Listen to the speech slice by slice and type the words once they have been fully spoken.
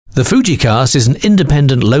The Fujicast is an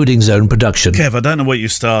independent loading zone production. Kev, I don't know what you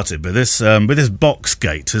started, but this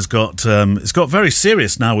Boxgate has got it's got very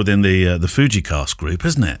serious now within the Fujicast group,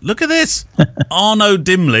 isn't it? Look at this. Arno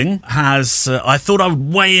Dimling has. I thought I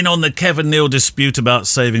would weigh in on the Kev and Neale dispute about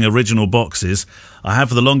saving original boxes. I have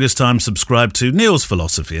for the longest time subscribed to Neale's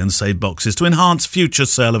philosophy and saved boxes to enhance future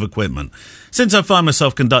sale of equipment. Since I find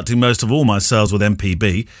myself conducting most of all my sales with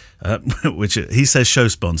MPB, which he says show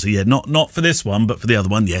sponsor, yeah, not for this one, but for the other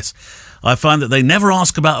one, yes, I find that they never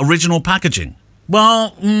ask about original packaging.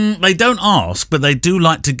 Well, they don't ask, but they do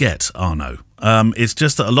like to get, Arno. It's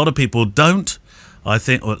just that a lot of people don't. I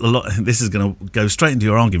think this is going to go straight into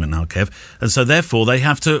your argument now, Kev, and so therefore they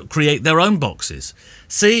have to create their own boxes.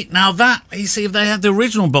 See, now that, you see, if they had the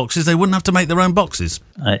original boxes, they wouldn't have to make their own boxes.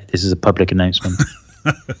 This is a public announcement.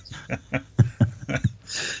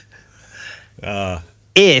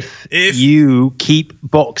 If you keep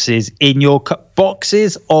boxes in your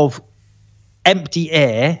boxes of empty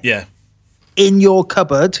air, in your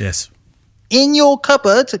cupboard, in your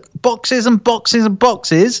cupboard, boxes and boxes and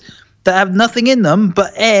boxes that have nothing in them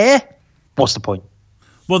but air, what's the point?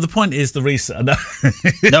 Well, the point is the research.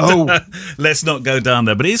 No. Let's not go down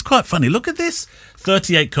there. But it is quite funny. Look at this.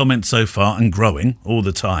 38 comments so far and growing all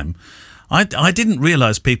the time. I didn't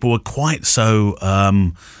realise people were quite so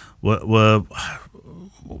were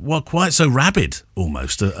quite so rabid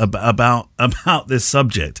almost about this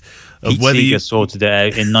subject of Pete whether Seeger you sorted it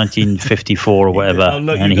out in 1954 or whatever,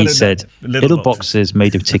 and he said, little boxes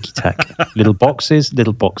made of ticky-tack. Little boxes,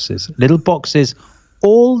 little boxes, little boxes,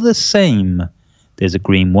 all the same. There's a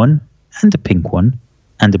green one and a pink one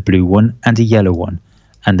and a blue one and a yellow one,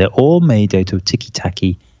 and they're all made out of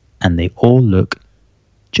ticky-tacky, and they all look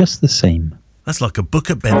just the same. That's like a book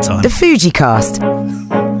at bedtime. The Fujicast.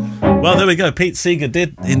 Well, there we go. Pete Seeger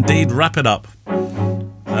did indeed wrap it up.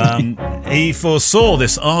 He foresaw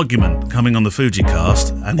this argument coming on the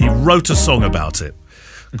Fujicast, and he wrote a song about it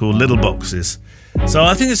called Little Boxes. So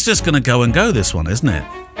I think it's just going to go and go, this one, isn't it?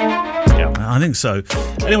 Yeah, I think so.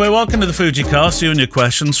 Anyway, welcome to the Fujicast. You and your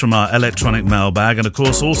questions from our electronic mailbag, and of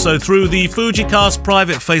course also through the Fujicast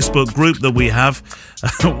private Facebook group that we have,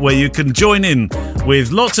 where you can join in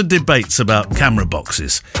with lots of debates about camera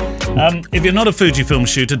boxes. If you're not a Fujifilm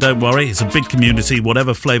shooter, don't worry. It's a big community.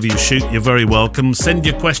 Whatever flavour you shoot, you're very welcome. Send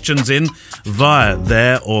your questions in via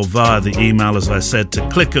there or via the email, as I said, to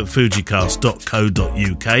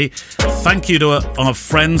click@fujicast.co.uk. Thank you to our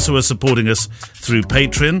friends who are supporting us through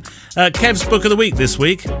Patreon. Kev's book of the week this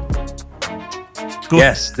week.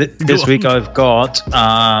 Yes, this week I've got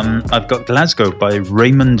Glasgow by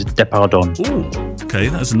Raymond Depardon. Ooh, okay,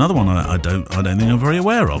 that's another one I don't think I'm very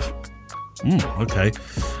aware of. Okay,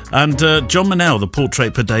 and John Mannell, the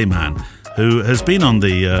Portrait Per Day man, who has been on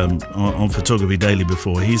the on Photography Daily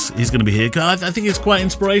before. He's going to be here. I think it's quite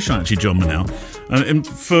inspirational, actually, John Mannell, and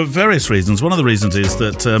for various reasons. One of the reasons is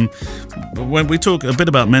that when we talk a bit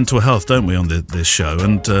about mental health, don't we, on this show?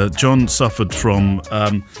 And John suffered from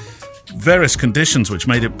various conditions which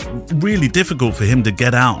made it really difficult for him to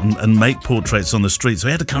get out and make portraits on the street, so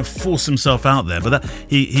he had to kind of force himself out there. But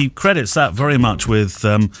he credits that very much with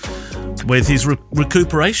his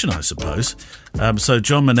recuperation, I suppose. So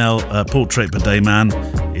John Mannell, Portrait Per Day man,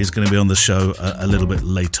 is going to be on the show a little bit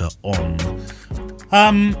later on.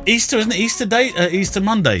 Easter, isn't it? Easter day, Easter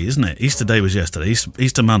Monday, isn't it? Easter day was yesterday.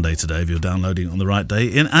 Easter Monday today, if you're downloading it on the right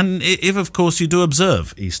day. And if, of course, you do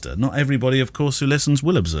observe Easter. Not everybody, of course, who listens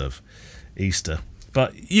will observe Easter.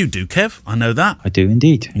 But you do, Kev. I know that. I do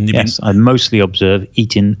indeed. Yes, I mostly observe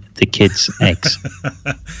eating the kids' eggs.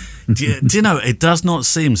 Do you know, it does not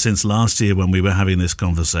seem since last year when we were having this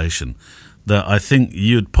conversation that I think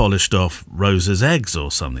you'd polished off Rosa's eggs or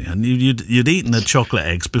something, and you'd eaten the chocolate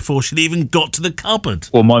eggs before she'd even got to the cupboard.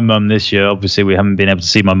 Well, my mum this year, obviously we haven't been able to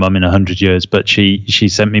see my mum in 100 years, but she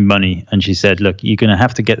sent me money and she said, look, you're going to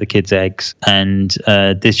have to get the kids eggs, and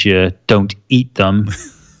this year don't eat them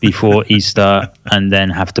before Easter and then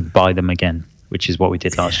have to buy them again, which is what we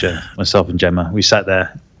did last year. Myself and Gemma, we sat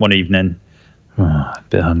there one evening, a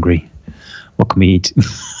bit hungry. What can we eat?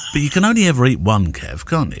 But you can only ever eat one, Kev,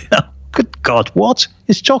 can't you? Good God, what?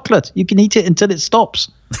 It's chocolate. You can eat it until it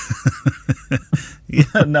stops.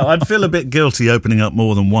 Yeah, no, I'd feel a bit guilty opening up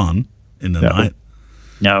more than one in the night.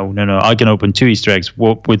 No. I can open 2 Easter eggs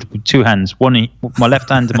with 2 hands. One, my left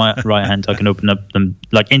hand and my right hand, I can open up them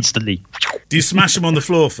like instantly. Do you smash them on the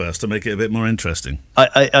floor first to make it a bit more interesting?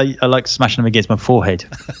 I like smashing them against my forehead.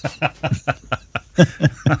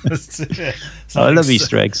 I love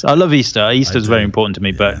Easter eggs. I love Easter. Easter is very important to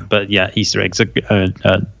me, but yeah, Easter eggs are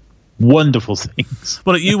wonderful things.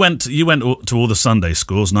 Well, you went to all the Sunday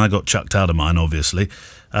schools, and I got chucked out of mine, obviously.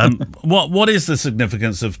 What is the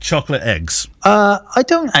significance of chocolate eggs? I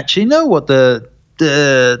don't actually know what the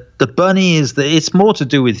bunny is. It's more to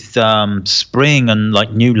do with spring and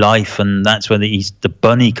like new life, and that's where the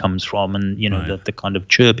bunny comes from, and the kind of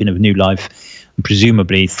chirping of new life. And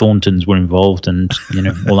presumably Thorntons were involved, and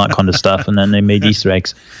all that kind of stuff, and then they made Easter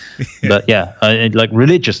eggs. But yeah, like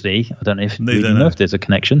religiously, I don't know if if there's a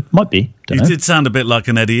connection. Might be. It did sound a bit like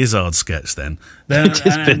an Eddie Izzard sketch then.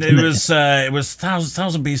 It was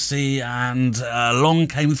 1000 BC, and along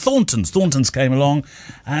came Thorntons. Thorntons came along,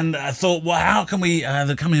 and I thought, well, how can we?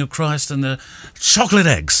 The coming of Christ and the chocolate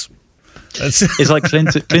eggs. It's like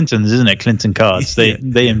Clinton's, isn't it? Clinton cards.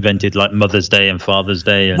 They invented like Mother's Day and Father's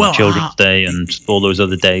Day and Children's Day and all those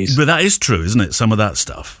other days. But that is true, isn't it? Some of that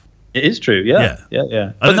stuff. It is true. Yeah.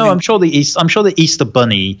 But no, I'm sure the Easter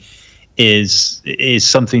Bunny is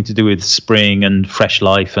something to do with spring and fresh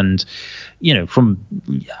life, and from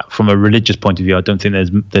a religious point of view, I don't think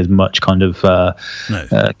there's much kind of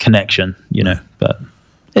connection. But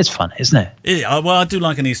it's fun, isn't it? Yeah. Well, I do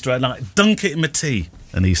like an Easter egg. Like dunk it in my tea.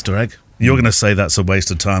 An Easter egg. You're going to say that's a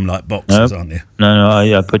waste of time, like boxes, aren't you? No,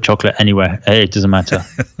 I put chocolate anywhere. It doesn't matter.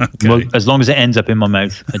 Okay. As long as it ends up in my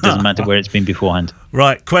mouth, it doesn't matter where it's been beforehand.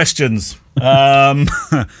 Right, questions. Are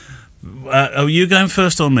you going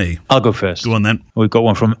first or me? I'll go first. Go on then. We've got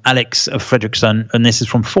one from Alex of Frederickson, and this is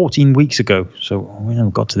from 14 weeks ago, so we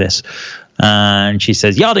haven't got to this. And she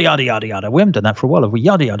says, yada, yada, yada, yada. We haven't done that for a while, have we?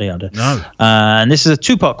 Yada, yada, yada. No. And this is a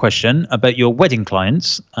two-part question about your wedding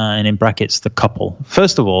clients, and in brackets, the couple.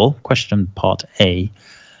 First of all, question part A,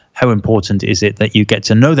 how important is it that you get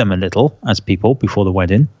to know them a little as people before the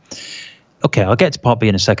wedding? Okay, I'll get to part B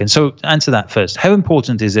in a second. So answer that first. How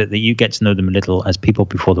important is it that you get to know them a little as people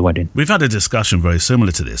before the wedding? We've had a discussion very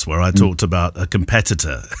similar to this where I talked about a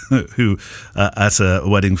competitor who at a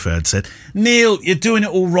wedding fair had said, Neale, you're doing it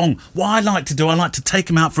all wrong. What I like to take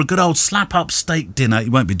him out for a good old slap-up steak dinner. He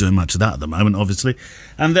won't be doing much of that at the moment, obviously.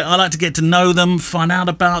 And I like to get to know them, find out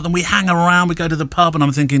about them. We hang around, we go to the pub, and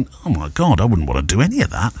I'm thinking, oh my God, I wouldn't want to do any of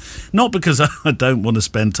that. Not because I don't want to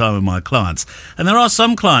spend time with my clients. And there are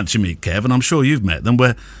some clients you meet, Kev, and I'm sure you've met them,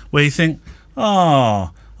 where you think,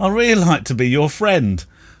 oh, I really like to be your friend.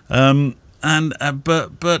 But on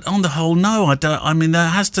the whole, no, I don't. I mean,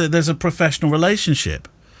 there's a professional relationship.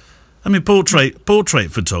 I mean, portrait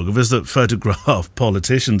photographers that photograph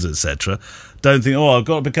politicians, etc., don't think, oh, I've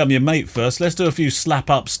got to become your mate first. Let's do a few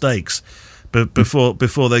slap-up steaks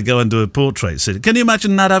before they go and do a portrait sitting. Can you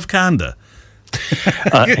imagine Nadav Kanda?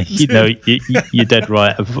 You're dead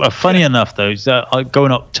right. Funny enough, though,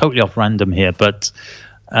 going up totally off random here, but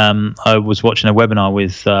I was watching a webinar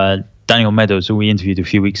with Daniel Meadows, who we interviewed a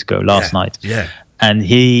few weeks ago, last night. Yeah. And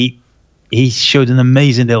he showed an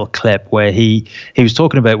amazing little clip where he was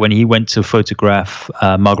talking about when he went to photograph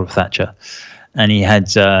Margaret Thatcher, and he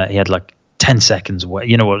had like 10 seconds away.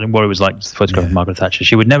 You know what it was like to photograph Margaret Thatcher.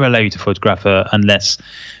 She would never allow you to photograph her unless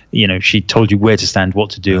she told you where to stand, what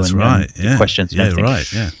to do, and questions. Yeah,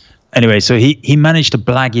 right. Yeah. Anyway, so he managed to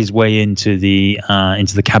blag his way into the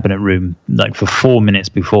cabinet room like for 4 minutes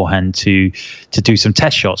beforehand to do some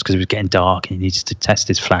test shots because it was getting dark and he needed to test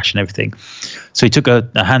his flash and everything. So he took a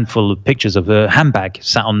handful of pictures of a handbag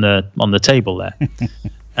sat on the table there.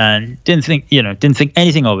 And didn't think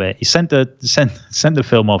anything of it. He sent the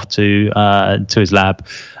film off to his lab,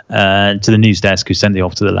 to the news desk, who sent it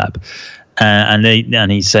off to the lab,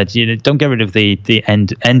 and he said, don't get rid of the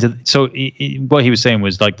end of. So what he was saying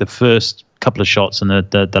was like the first couple of shots and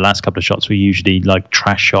the last couple of shots were usually like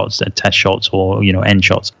trash shots, test shots, or end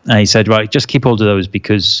shots. And he said, right, just keep hold of those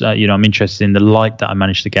because I'm interested in the light that I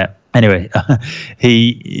managed to get. Anyway,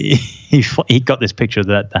 he got this picture of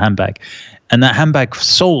the handbag. And that handbag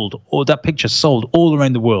sold, or that picture sold all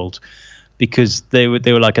around the world, because they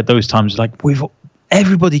were like at those times like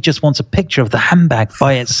everybody just wants a picture of the handbag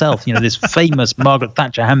by itself, this famous Margaret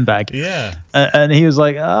Thatcher handbag. Yeah. And he was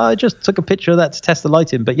like, I just took a picture of that to test the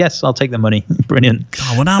lighting, but yes, I'll take the money. Brilliant.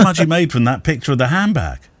 Oh, well, how much you made from that picture of the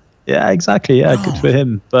handbag? Yeah, exactly. Yeah, good for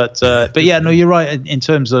him. But yeah, no, you're right in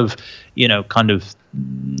terms of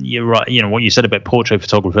you're right. What you said about portrait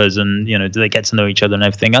photographers and do they get to know each other and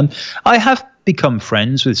everything. And I have become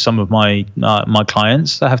friends with some of my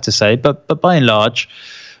clients, I have to say. But by and large,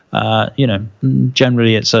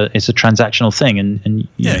 generally it's a transactional thing, and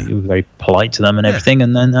you're very polite to them and everything,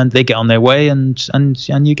 and they get on their way, and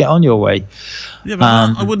you get on your way. Yeah,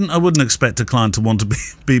 but I wouldn't expect a client to want to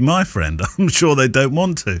be my friend. I'm sure they don't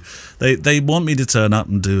want to. They want me to turn up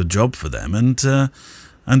and do a job for them, and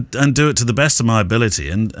do it to the best of my ability,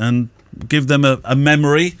 and give them a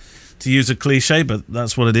memory, to use a cliche, but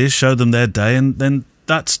that's what it is. Show them their day, and then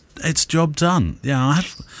it's job done. Yeah,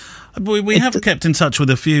 We have kept in touch with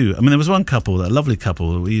a few. I mean, there was one couple, a lovely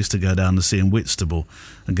couple, that we used to go down to see in Whitstable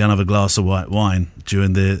and go and have a glass of white wine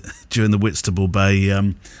during the Whitstable Bay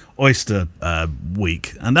oyster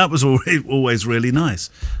week, and that was always really nice.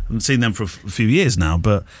 I haven't seen them for a few years now,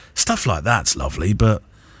 but stuff like that's lovely. But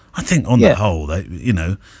I think on the whole,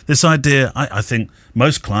 this idea, I think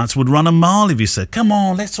most clients would run a mile if you said, "Come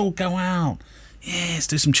on, let's all go out. Yeah, let's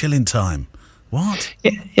do some chilling time." What?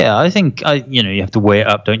 Yeah, I think you have to weigh it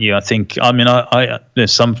up, don't you? I think,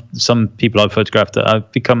 there's some people I've photographed that I've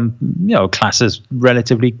become, class as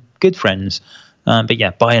relatively good friends, but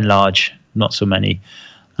yeah, by and large, not so many.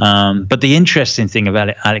 But the interesting thing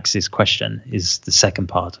about Alex's question is the second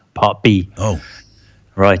part B. Oh,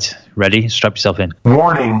 right. Ready? Strap yourself in.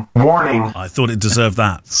 Warning. I thought it deserved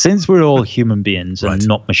that. Since we're all human beings and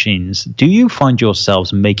not machines, do you find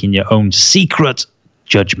yourselves making your own secret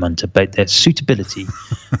judgment about their suitability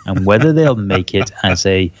and whether they'll make it as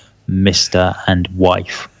a Mr. and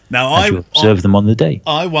wife as you observe them on the day?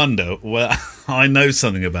 I wonder, I know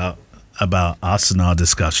something about us and our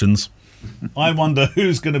discussions. I wonder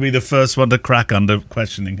who's going to be the first one to crack under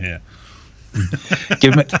questioning here.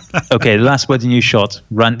 Okay, the last wedding you shot,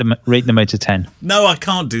 rate them out of 10. No, I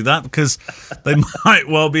can't do that because they might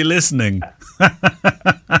well be listening.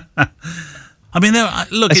 I mean,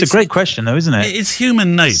 look, it's a great question, though, isn't it? It's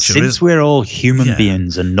human nature. Since we're all human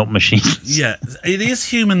beings and not machines. Yeah, it is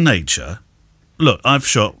human nature. Look, I've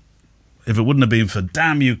shot, if it wouldn't have been for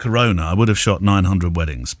damn you Corona, I would have shot 900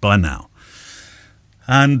 weddings by now.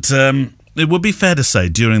 And it would be fair to say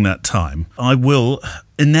during that time, I will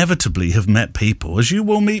inevitably have met people, as you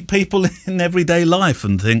will meet people in everyday life,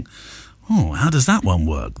 and think, oh, how does that one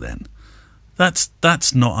work then?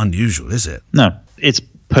 That's not unusual, is it? No, it's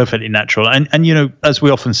perfectly natural. And as we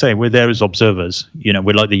often say, we're there as observers.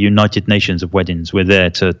 We're like the United Nations of weddings. We're there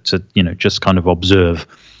to just kind of observe.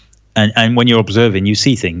 And when you're observing, you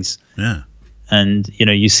see things. Yeah. And,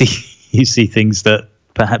 you see things that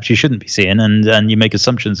perhaps you shouldn't be seeing, and you make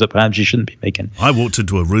assumptions that perhaps you shouldn't be making. I walked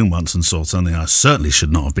into a room once and saw something I certainly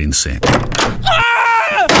should not have been seeing.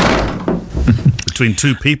 Between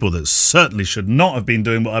two people that certainly should not have been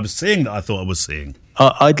doing what I was seeing that I thought I was seeing.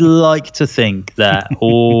 I'd like to think that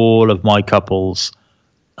all of my couples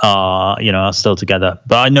are still together,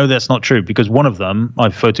 but I know that's not true because one of them,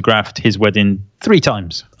 I've photographed his wedding 3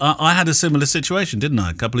 times. I had a similar situation, didn't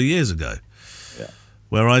I, a couple of years ago,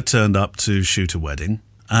 where I turned up to shoot a wedding,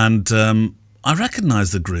 and I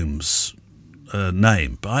recognised the groom's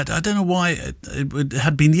name, but I don't know why. It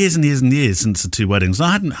had been years and years and years since the 2 weddings.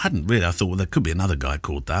 I hadn't really. I thought, well, there could be another guy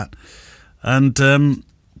called that, and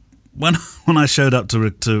when I showed up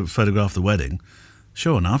to photograph the wedding,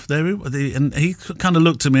 sure enough, and he kind of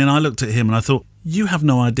looked at me, and I looked at him, and I thought, you have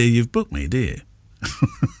no idea you've booked me, do you?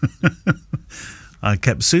 I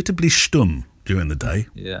kept suitably stum during the day.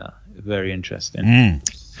 Yeah, very interesting.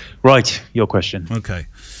 Right, your question. Okay.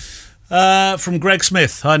 From Greg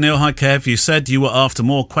Smith. Hi, Neil. Hi, Kev. You said you were after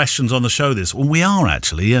more questions on the show this. Well, we are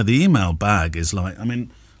actually. Yeah, the email bag is like, I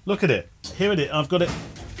mean, look at it. Here it is. I've got it.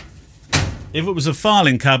 If it was a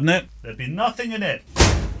filing cabinet, there'd be nothing in it.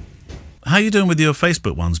 How are you doing with your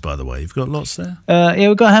Facebook ones, by the way? You've got lots there? Yeah,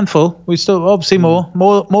 we've got a handful. We still, obviously, more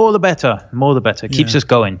the better. More the better. Keeps us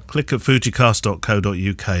going. Click at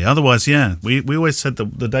fujicast.co.uk. Otherwise, yeah, we always said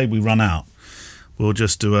that the day we run out, we'll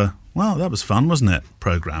just do that was fun, wasn't it,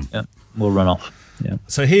 programme. Yeah, we'll run off. Yeah.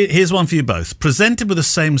 So here's one for you both. Presented with the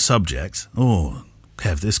same subject. Oh,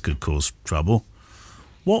 Kev, this could cause trouble.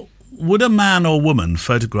 What would a man or woman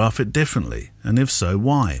photograph it differently? And if so,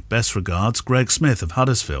 why? Best regards, Greg Smith of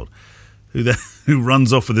Huddersfield, who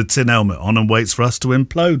runs off with a tin helmet on and waits for us to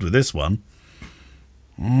implode with this one.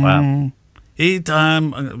 Wow.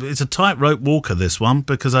 It's a tightrope walker, this one,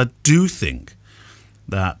 because I do think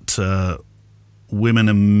that women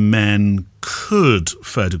and men could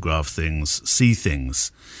photograph things, see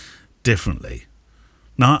things differently.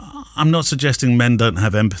 Now, I'm not suggesting men don't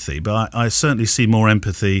have empathy, but I certainly see more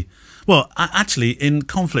empathy. Well, actually, in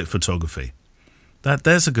conflict photography,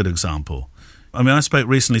 there's a good example. I mean, I spoke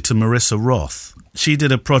recently to Marissa Roth. She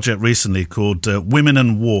did a project recently called Women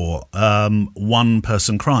and War, One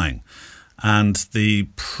Person Crying. And the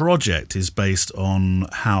project is based on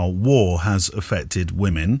how war has affected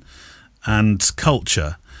women and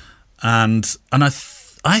culture. And I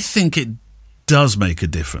think it does make a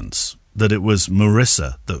difference that it was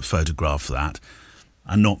Marissa that photographed that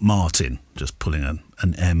and not Martin, just pulling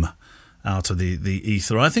an M out of the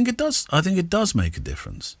ether. I think it does make a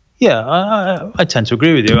difference. Yeah, I tend to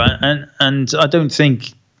agree with you, and I don't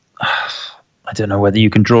think, I don't know whether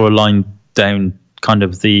you can draw a line down kind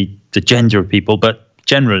of the gender of people, but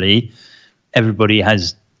generally everybody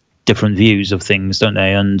has different views of things, don't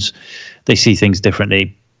they? And they see things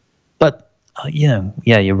differently. But yeah,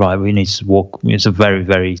 you're right. We need to walk. It's a very,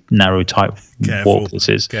 very narrow, tight walk. This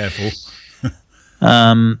is careful.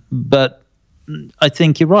 But I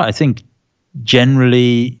think you're right. I think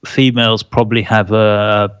generally females probably have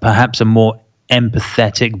perhaps a more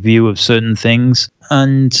empathetic view of certain things,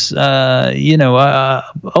 and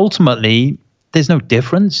ultimately there's no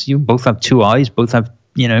difference. You both have two eyes, both have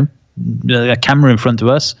a camera in front of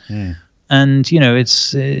us, and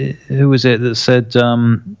it's who was it that said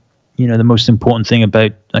the most important thing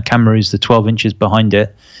about a camera is the 12 inches behind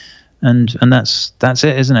it. And that's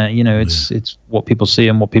it, isn't it? It's what people see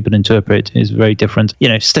and what people interpret is very different.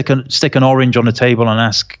 Stick an orange on a table and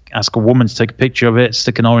ask a woman to take a picture of it.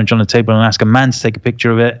 Stick an orange on a table and ask a man to take a picture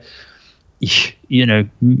of it. You're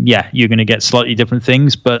going to get slightly different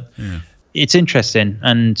things, but it's interesting.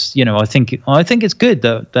 And I think it's good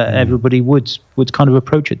that everybody would kind of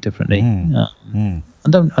approach it differently. I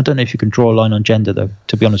don't know if you can draw a line on gender, though.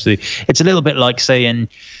 To be honest with you, it's a little bit like saying,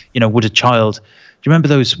 would a child. Do you remember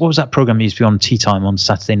those? What was that program that used to be on Tea Time on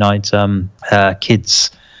Saturday night?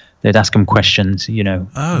 Kids, they'd ask them questions.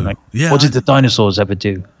 What did the dinosaurs ever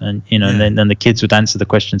do? And and then the kids would answer the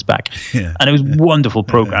questions back. Yeah. And it was a wonderful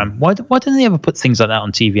program. Why didn't they ever put things like that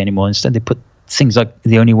on TV anymore? Instead, they put things like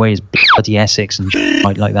The Only Way is Bloody Essex and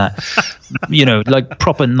like that. Like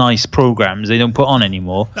proper nice programs they don't put on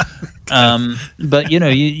anymore. But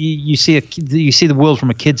you see the world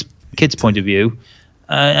from a kid's point of view.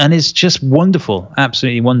 And it's just wonderful,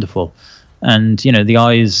 absolutely wonderful. And the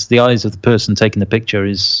eyes of the person taking the picture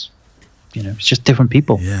is, it's just different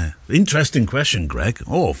people. Yeah, interesting question, Greg.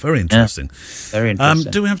 Oh, very interesting. Yeah, very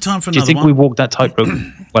interesting. Do we have time for another one? Do you think we walked that tightrope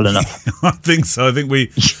well enough? I think so. I think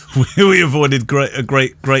we avoided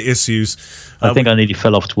great issues. I think I nearly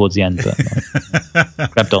fell off towards the end,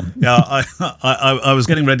 but grabbed on. Yeah, I was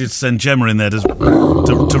getting ready to send Gemma in there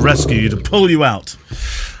to rescue you, to pull you out.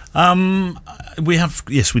 We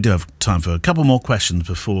do have time for a couple more questions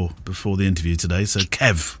before the interview today. So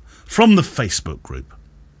Kev from the Facebook group.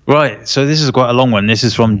 Right. So this is quite a long one. This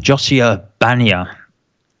is from Josia Bania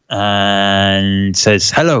and says,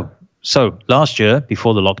 hello. So last year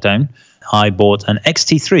before the lockdown, I bought an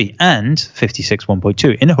X-T3 and 56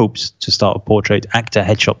 1.2 in hopes to start a portrait actor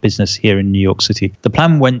headshot business here in New York City. The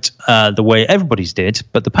plan went the way everybody's did,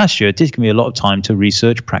 but the past year did give me a lot of time to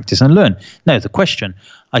research, practice and learn. Now, the question,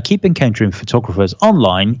 I keep encountering photographers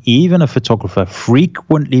online, even a photographer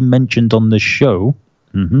frequently mentioned on the show,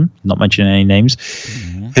 not mentioning any names,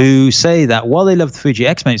 who say that while they love the Fuji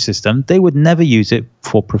X-Mount system, they would never use it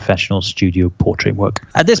for professional studio portrait work.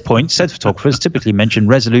 At this point, said photographers typically mention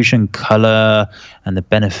resolution, color, and the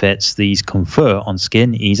benefits these confer on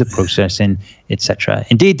skin, ease of processing, etc.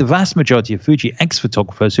 Indeed, the vast majority of Fuji X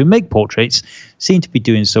photographers who make portraits seem to be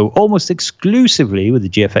doing so almost exclusively with the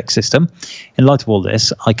GFX system. In light of all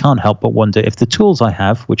this, I can't help but wonder if the tools I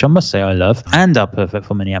have, which I must say I love, and are perfect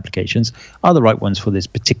for many applications, are the right ones for this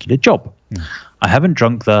particular job. I haven't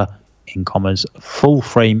drunk the, in commas, full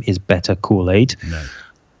frame is better Kool-Aid. No.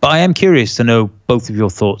 But I am curious to know both of your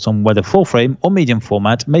thoughts on whether full frame or medium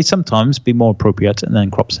format may sometimes be more appropriate than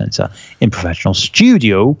crop sensor in professional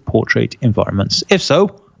studio portrait environments. If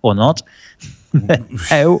so, or not,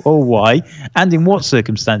 how or why, and in what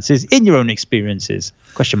circumstances in your own experiences?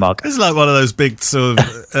 Question mark. It's like one of those big sort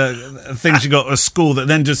of things you got at school that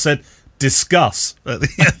then just said, discuss at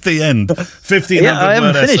the end. 1,500 I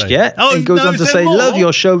haven't finished essay. yet. Oh, it goes on to say, more? love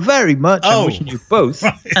your show very much. I'm wishing you both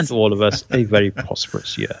right. and to all of us a very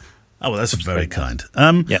prosperous year. Oh, well, that's very kind.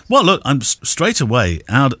 Well, look, I'm straight away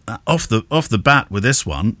off the bat with this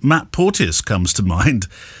one. Matt Porteous comes to mind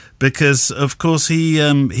because, of course,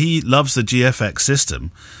 he loves the GFX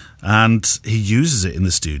system and he uses it in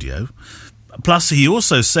the studio. Plus, he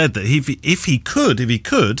also said that if he could,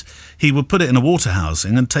 he would put it in a water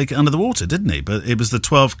housing and take it under the water, didn't he? But it was the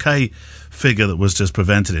 12K figure that was just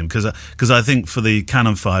prevented him because I think for the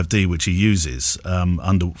Canon 5D, which he uses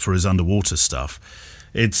for his underwater stuff,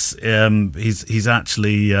 it's he's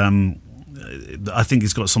actually I think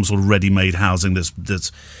he's got some sort of ready-made housing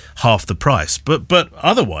that's half the price. But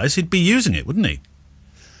otherwise, he'd be using it, wouldn't he?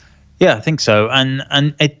 Yeah, I think so, and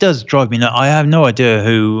it does drive me nuts. I have no idea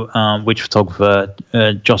which photographer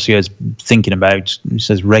Josia is thinking about. He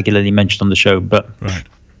says regularly mentioned on the show, but right.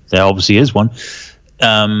 There obviously is one.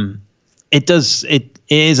 It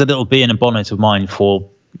is a little bee in a bonnet of mine for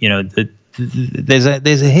there's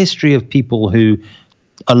a history of people who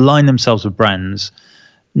align themselves with brands,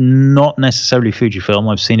 not necessarily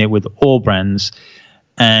Fujifilm. I've seen it with all brands,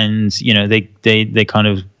 and they kind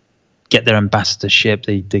of get their ambassadorship,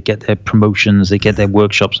 they get their promotions, they get their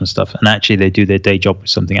workshops and stuff, and actually they do their day job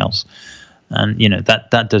with something else. And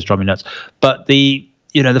that does drive me nuts. But the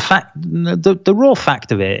raw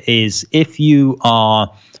fact of it is, if you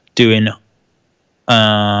are doing,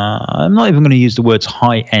 I'm not even going to use the words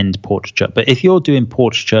high-end portraiture, but if you're doing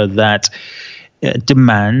portraiture that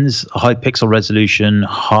demands high pixel resolution,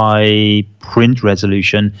 high print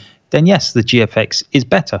resolution, then yes, the GFX is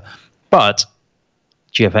better. But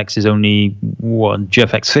GFX is only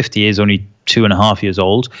GFX 50 is only 2.5 years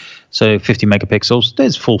old, so 50 megapixels.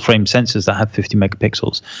 There's full frame sensors that have 50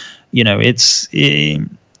 megapixels.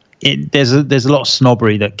 There's a lot of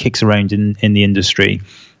snobbery that kicks around in the industry.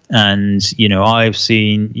 And I've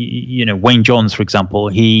seen Wayne Johns, for example.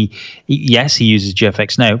 He uses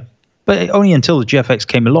GFX now, but only until the GFX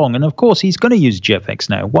came along. And of course, he's going to use GFX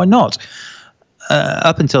now. Why not?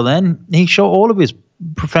 Up until then, he shot all of his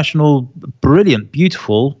professional, brilliant,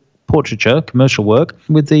 beautiful portraiture, commercial work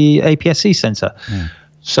with the APS-C sensor.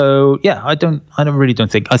 So I really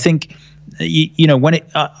don't think. I think when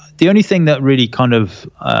the only thing that really kind of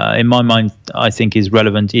in my mind I think is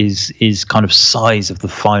relevant is kind of size of the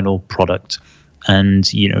final product. And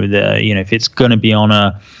if it's going to be on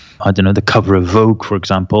the cover of Vogue, for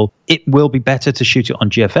example, it will be better to shoot it on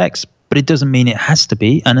GFX, but it doesn't mean it has to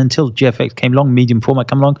be. And until GFX came along, medium format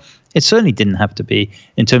came along, it certainly didn't have to be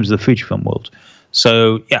in terms of the Fujifilm world.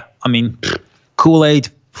 So Kool-Aid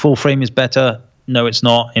full frame is better. No, it's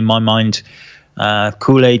not in my mind.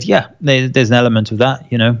 Kool-Aid, there's an element of that.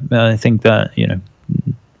 I think that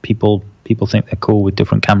people think they're cool with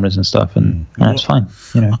different cameras and stuff, and that's fine.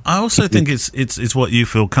 I also think it's what you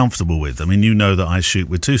feel comfortable with. I mean, that I shoot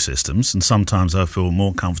with two systems, and sometimes I feel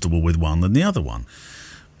more comfortable with one than the other one.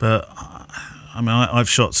 But I mean, I've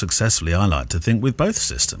shot successfully, I like to think, with both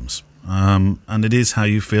systems, and it is how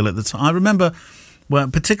you feel at the time. I remember,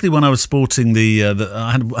 particularly when I was sporting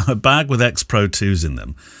I had a bag with X Pro 2s in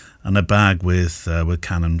them, and a bag with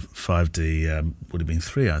Canon 5D would have been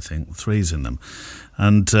 3s in them,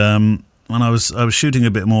 and when I was shooting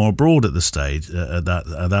a bit more abroad at the stage at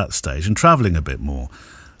that stage, and travelling a bit more,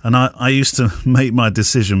 and I used to make my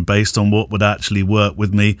decision based on what would actually work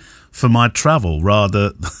with me for my travel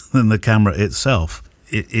rather than the camera itself.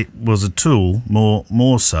 It was a tool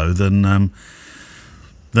more so than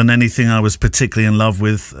anything I was particularly in love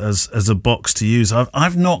with as a box to use.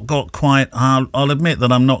 I've not got quite. I'll admit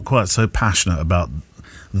that I'm not quite so passionate about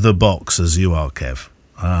the box as you are, Kev.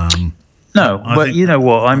 No, but you know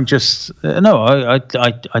what? I'm just I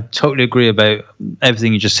totally agree about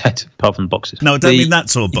everything you just said, apart from the boxes. No, I don't mean that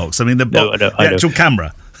sort of box. I mean the actual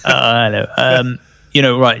camera. I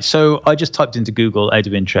know. Right. So I just typed into Google, out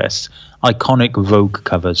of interest, iconic Vogue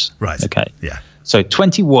covers. Right. Okay. Yeah. So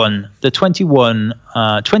 21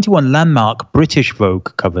 landmark British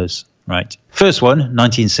Vogue covers. Right. First one,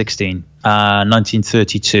 1916,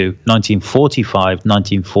 1932, 1945,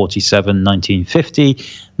 1947, 1950,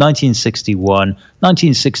 1961,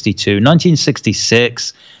 1962,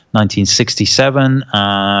 1966, 1967.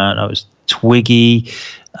 That was Twiggy,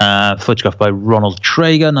 photographed by Ronald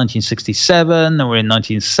Traeger, 1967. Then we're in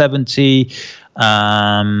 1970.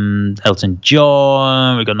 Elton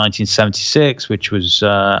John. We got 1976, which was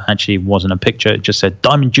actually wasn't a picture. It just said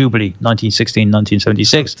Diamond Jubilee, 1916,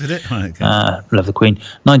 1976. Did it? Right, okay. Love the Queen.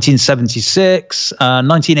 1976,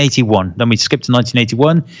 1981. Then we skipped to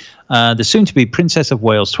 1981. The soon-to-be Princess of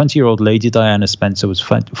Wales, 20-year-old Lady Diana Spencer, was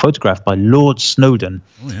photographed by Lord Snowdon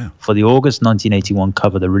for the August 1981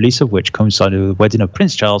 cover, the release of which coincided with the wedding of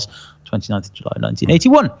Prince Charles, 29th of July,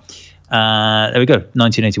 1981. There we go,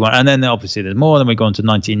 1981. And then obviously there's more. Then we go on to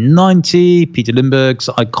 1990, Peter Lindbergh's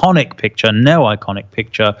iconic picture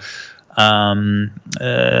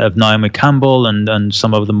of Naomi Campbell and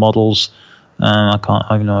some of the models. I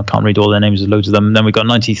can't read all their names, there's loads of them. Then we got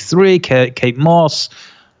 93, Kate Moss.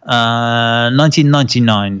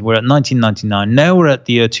 1999, we're at 1999. Now we're at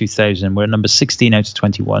the year 2000. We're at number 16 out of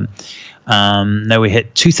 21. Now we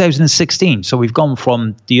hit 2016. So we've gone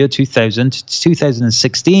from the year 2000 to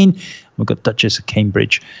 2016. We've got Duchess of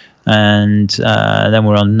Cambridge. And then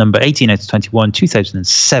we're on number 18 out of 21,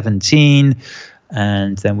 2017.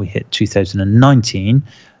 And then we hit 2019.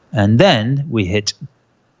 And then we hit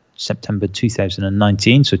September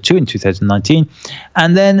 2019, so 2 in 2019.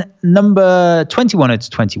 And then number 21 out of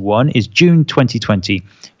 21 is June 2020.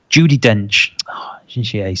 Judi Dench. Oh, isn't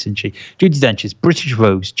she ace, isn't she? Judi Dench is British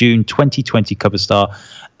Vogue's June 2020 cover star,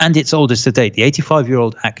 and its oldest to date. The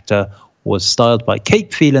 85-year-old actor was styled by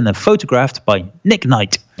Kate Phelan and photographed by Nick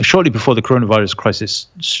Knight shortly before the coronavirus crisis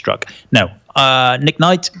struck. Now, Nick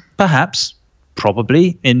Knight, perhaps,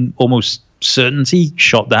 probably, in almost certainty,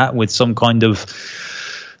 shot that with some kind of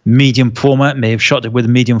medium format, may have shot it with a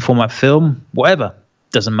medium format film, whatever,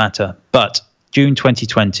 doesn't matter. But June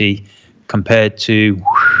 2020 compared to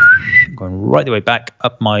going right the way back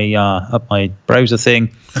up my browser thing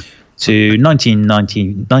to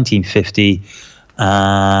 1950,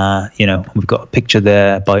 we've got a picture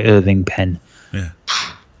there by Irving Penn. Yeah.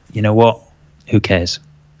 You know what? Who cares?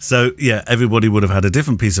 So, yeah, everybody would have had a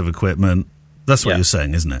different piece of equipment. That's what you're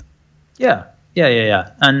saying, isn't it? Yeah.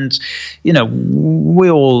 And, we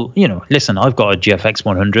all, listen, I've got a GFX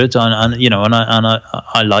 100 and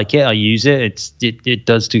I like it. I use it. It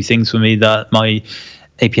does do things for me that my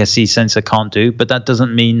APS-C sensor can't do, but that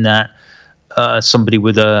doesn't mean that somebody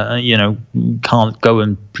with can't go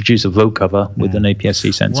and produce a Vogue cover with an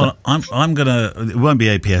APS-C sensor. Well, it won't be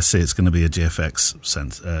APS-C, it's going to be a GFX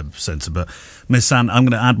sensor. But Miss Anne, I'm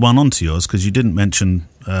going to add one onto yours because you didn't mention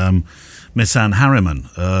Miss Anne Harriman,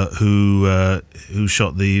 who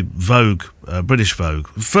shot the Vogue, British Vogue.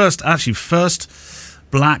 First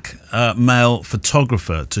black male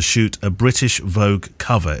photographer to shoot a British Vogue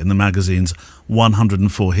cover in the magazine's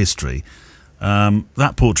 104 history.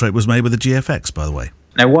 That portrait was made with a GFX, by the way.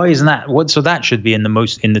 Now, why isn't that? So that should be in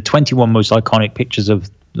the 21 most iconic pictures of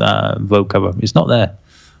Vogue cover. It's not there.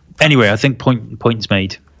 Anyway, I think point's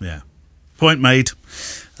made. Yeah, point made.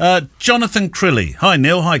 Jonathan Crilly. Hi,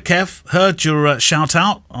 Neil. Hi, Kev. Heard your shout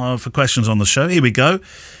out for questions on the show. Here we go.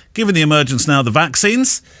 Given the emergence now of the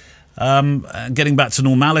vaccines, getting back to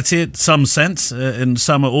normality in some sense in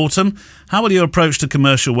summer, autumn, how will your approach to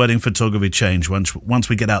commercial wedding photography change once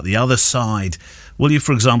we get out the other side? Will you,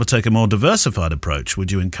 for example, take a more diversified approach?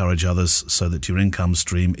 Would you encourage others so that your income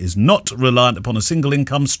stream is not reliant upon a single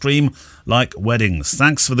income stream like weddings?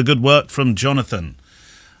 Thanks for the good work from Jonathan.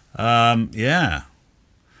 Yeah.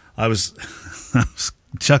 I was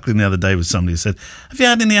chuckling the other day with somebody who said, "Have you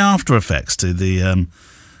had any after effects to the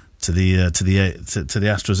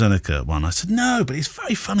AstraZeneca one?" I said, "No, but it's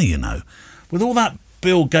very funny, with all that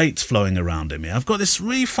Bill Gates flowing around in me. I've got this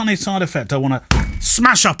really funny side effect. I want to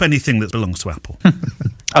smash up anything that belongs to Apple."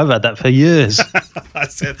 I've had that for years. I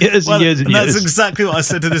said, years and years. That's exactly what I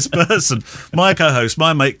said to this person. My co-host,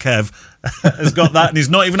 my mate Kev, has got that, and he's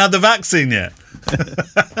not even had the vaccine yet.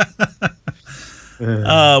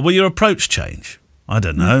 Will your approach change? I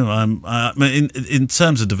don't know. In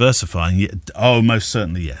terms of diversifying, most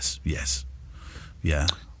certainly yes. Yeah.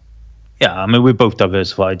 I mean, we're both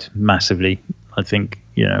diversified massively. I think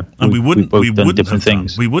and we wouldn't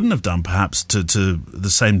have done perhaps to the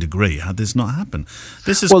same degree had this not happened.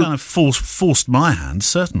 This has kind of forced my hand,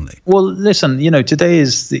 certainly. Well, listen, today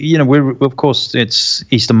is we're of course it's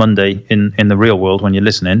Easter Monday in the real world when you're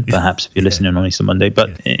listening. Perhaps if you're listening on Easter Monday,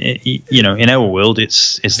 but in our world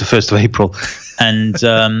it's the 1st of April, and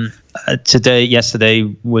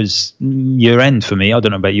yesterday was year end for me. I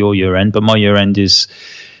don't know about your year end, but my year end is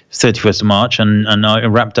 31st of March, and I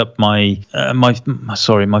wrapped up my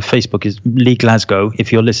Facebook is Lee Glasgow.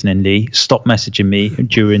 If you're listening, Lee, stop messaging me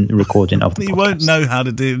during the recording of the podcast. He won't know how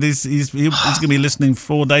to do this. He's going to be listening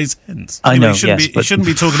 4 days hence. I know, he shouldn't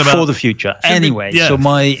be talking about for the future. Anyway, so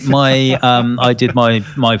my I did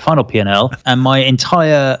my final P&L, and my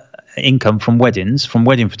entire income from wedding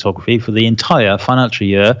photography for the entire financial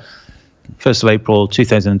year, 1st of April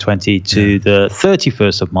 2020 to the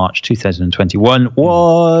 31st of March 2021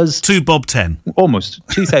 was 2 bob 10, almost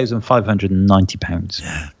 £2,590.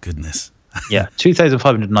 Yeah, goodness. Yeah,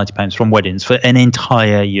 £2,590 from weddings for an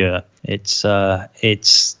entire year. It's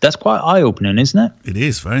that's quite eye opening, isn't it? It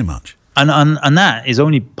is very much. And that is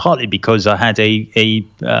only partly because I had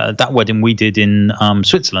that wedding we did in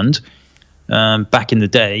Switzerland back in the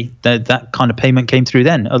day. That kind of payment came through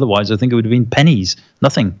then. Otherwise, I think it would have been pennies,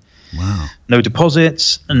 nothing. Wow. No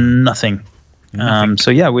deposits and nothing. So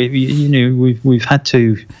yeah, we've had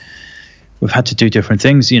to do different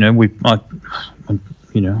things. I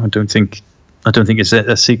don't think it's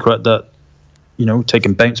a secret that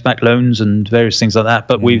taking bounce back loans and various things like that.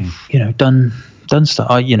 But we've done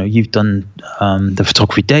stuff. You've done the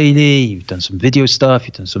Photography Daily. You've done some video stuff.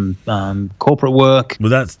 You've done some corporate work. Well,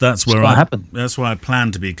 that's where happened. That's where I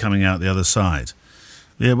plan to be coming out the other side.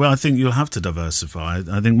 Yeah, well, I think you'll have to diversify.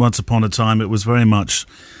 I think once upon a time it was very much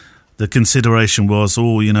the consideration was,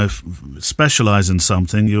 specialize in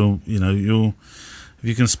something. If you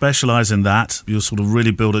can specialize in that, you'll sort of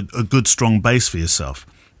really build a good, strong base for yourself.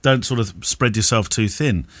 Don't sort of spread yourself too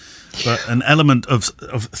thin. But an element of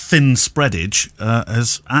thin spreadage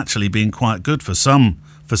has actually been quite good for some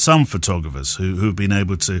photographers who've been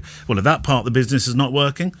able to. Well, if that part of the business is not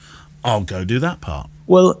working, I'll go do that part.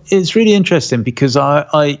 Well, it's really interesting because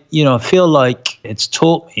I feel like it's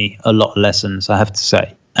taught me a lot of lessons, I have to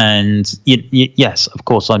say. And yes, of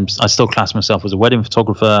course, I still class myself as a wedding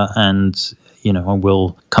photographer, and I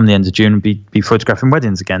will come the end of June be photographing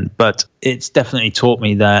weddings again. But it's definitely taught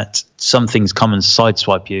me that some things come and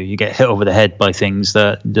sideswipe you. You get hit over the head by things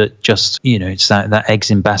that just it's that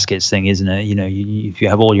eggs in baskets thing, isn't it? If you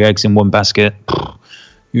have all your eggs in one basket,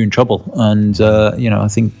 you're in trouble. And I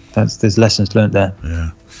think there's lessons learned there.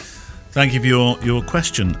 Yeah. Thank you for your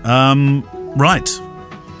question. Right.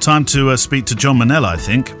 Time to speak to John Mannell, I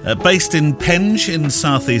think. Based in Penge in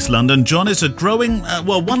southeast London, John is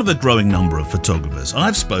one of a growing number of photographers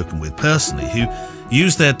I've spoken with personally who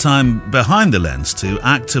use their time behind the lens to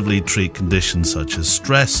actively treat conditions such as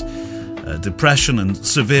stress, depression and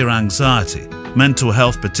severe anxiety. Mental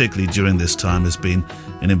health, particularly during this time, has been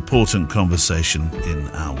an important conversation in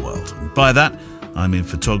our world. And by that, I mean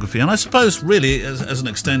photography, and I suppose really as an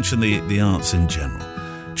extension, the arts in general.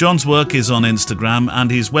 John's work is on Instagram, and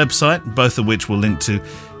his website, both of which we'll link to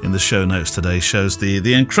in the show notes today, shows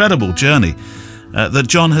the incredible journey that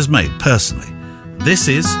John has made personally. This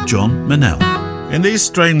is John Mannell. In these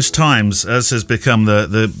strange times, as has become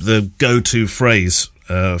the go-to phrase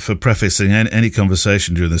for prefacing any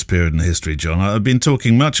conversation during this period in history, John, I've been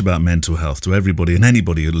talking much about mental health to everybody and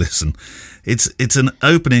anybody who listen. It's an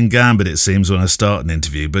opening gambit, it seems, when I start an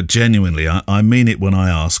interview, but genuinely, I mean it when I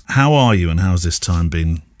ask, how are you and how's this time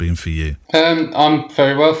been for you? I'm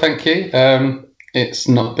very well, thank you. It's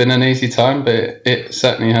not been an easy time, but it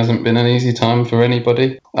certainly hasn't been an easy time for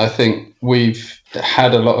anybody. I think we've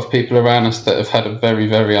had a lot of people around us that have had a very,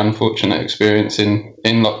 very unfortunate experience in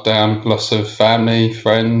lockdown, loss of family,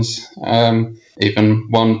 friends, even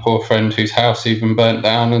one poor friend whose house even burnt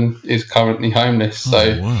down and is currently homeless.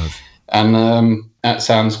 That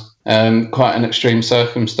sounds quite an extreme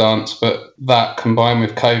circumstance, but that combined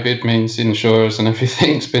with COVID means insurers and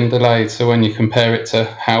everything's been delayed. So when you compare it to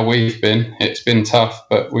how we've been, it's been tough,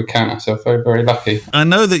 but we count ourselves very, very lucky. I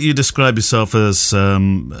know that you describe yourself as,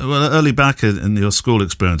 early back in your school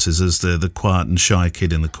experiences, as the quiet and shy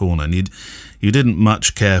kid in the corner, and you didn't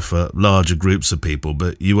much care for larger groups of people,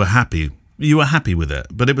 but you were happy. You were happy with it,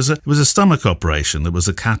 but it was a stomach operation that was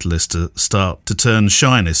a catalyst to start to turn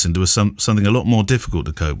shyness into something a lot more difficult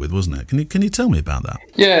to cope with, wasn't it? Can you tell me about that?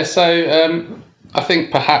 Yeah, so I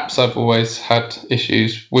think perhaps I've always had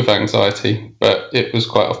issues with anxiety, but it was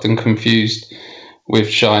quite often confused with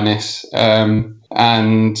shyness.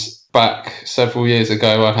 And back several years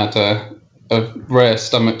ago, I had a rare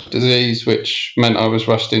stomach disease, which meant I was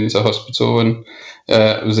rushed into hospital and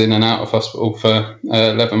was in and out of hospital for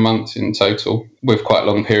 11 months in total, with quite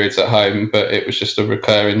long periods at home, but it was just a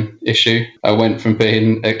recurring issue. I went from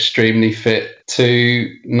being extremely fit to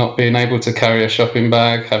not being able to carry a shopping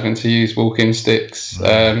bag, having to use walking sticks.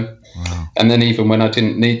 Wow. And then even when I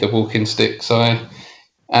didn't need the walking sticks, I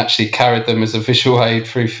actually carried them as a visual aid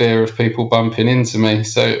through fear of people bumping into me.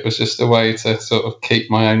 So it was just a way to sort of keep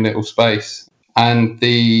my own little space. And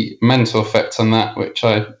the mental effect on that, which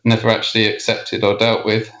I never actually accepted or dealt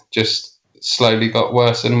with, just slowly got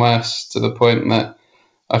worse and worse to the point that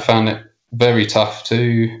I found it very tough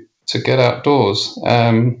to get outdoors.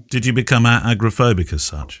 Did you become agoraphobic as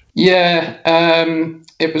such? Yeah,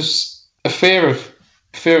 it was a fear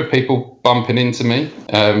of people bumping into me.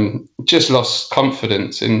 Just lost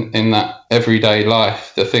confidence in that everyday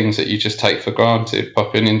life, the things that you just take for granted,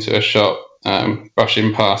 popping into a shop,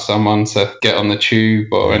 brushing past someone to get on the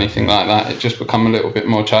tube or anything like that. It just become a little bit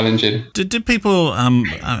more challenging. Did people, I'm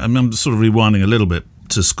sort of rewinding a little bit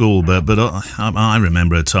to school, but I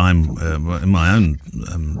remember a time in my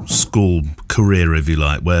own school career, if you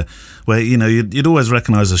like, where you'd always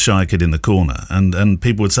recognise a shy kid in the corner, and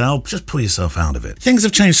people would say, "Oh, just pull yourself out of it." Things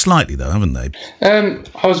have changed slightly, though, haven't they?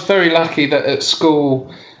 I was very lucky that at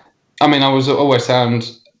school, I was always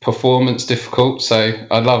found performance difficult, so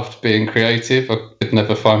I loved being creative. I could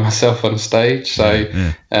never find myself on stage. So,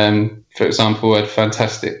 for example, I had a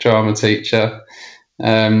fantastic drama teacher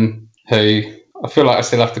who, I feel like I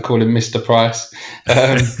still have to call him Mr. Price,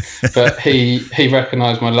 but he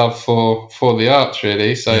recognised my love for the arts,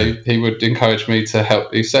 really. So he would encourage me to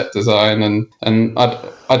help do set design, and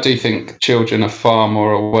I do think children are far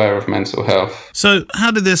more aware of mental health. So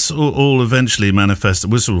how did this all eventually manifest?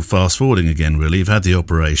 We're sort of fast forwarding again, really. You've had the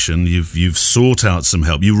operation, you've sought out some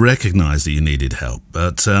help, you recognised that you needed help,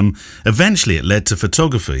 but eventually it led to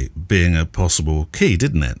photography being a possible key,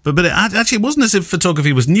 didn't it? But it actually wasn't as if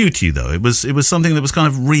photography was new to you, though. It was something that was kind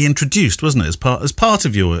of reintroduced, wasn't it, as part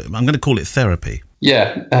of your, I'm going to call it therapy.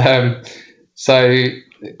 Yeah. So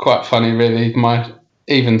quite funny, really.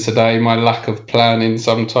 Even today, my lack of planning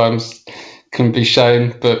sometimes can be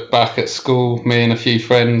shown. But back at school, me and a few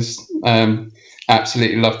friends, and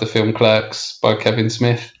absolutely loved the film Clerks by Kevin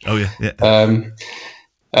Smith. Oh, yeah.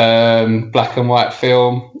 Black and white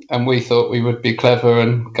film, and we thought we would be clever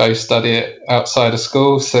and go study it outside of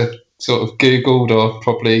school, so sort of Googled, or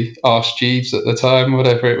probably asked Jeeves at the time,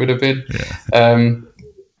 whatever it would have been,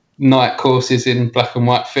 night courses in black and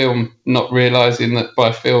white film, not realising that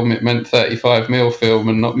by film it meant 35mm film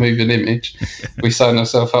and not moving image. We signed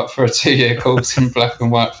ourselves up for a 2-year course in black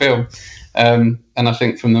and white film. And I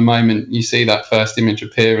think from the moment you see that first image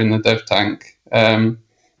appear in the dev tank,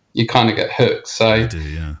 you kind of get hooked. So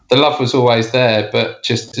the love was always there, but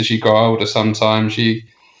just as you grow older, sometimes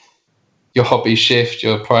your hobbies shift,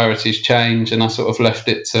 your priorities change, and I sort of left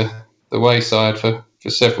it to the wayside for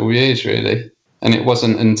several years, really. And it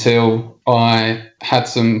wasn't until I had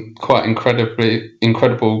some quite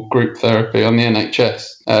incredible group therapy on the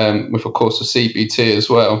NHS, with a course of CBT as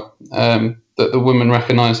well, that the woman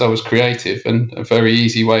recognised I was creative, and a very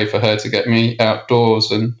easy way for her to get me outdoors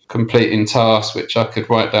and completing tasks which I could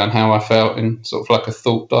write down how I felt in sort of like a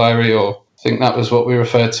thought diary, or I think that was what we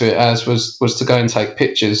referred to it as, was to go and take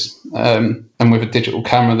pictures. And with a digital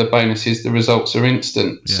camera, the bonus is the results are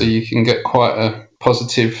instant. So you can get quite a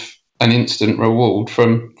positive and instant reward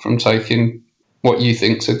from taking what you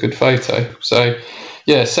think's a good photo. So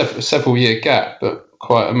yeah, several year gap, but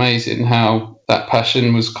quite amazing how that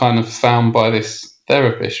passion was kind of found by this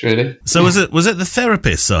therapist, really. So was it the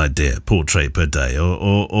therapist's idea, portrait per day,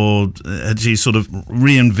 or had you sort of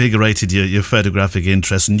reinvigorated your photographic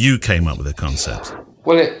interest and you came up with the concept?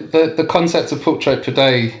 Well, the concept of portrait per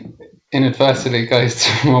day inadvertently goes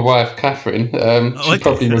to my wife, Catherine. She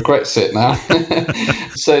probably regrets it now.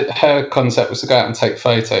 So her concept was to go out and take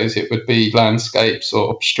photos. It would be landscapes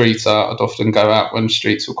or street art. I'd often go out when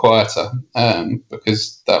streets were quieter,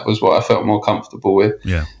 because that was what I felt more comfortable with.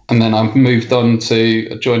 Yeah. And then I moved on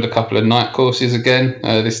to, joined a couple of night courses again,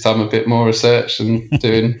 this time a bit more research and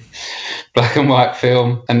doing black and white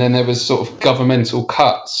film. And then there was sort of governmental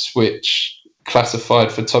cuts, which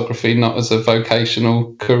classified photography not as a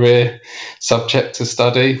vocational career subject to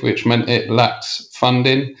study, which meant it lacked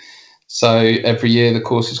funding. So every year the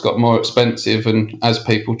courses got more expensive, and as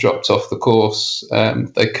people dropped off the course,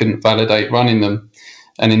 they couldn't validate running them.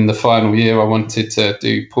 And in the final year, I wanted to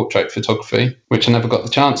do portrait photography, which I never got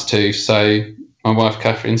the chance to. So my wife,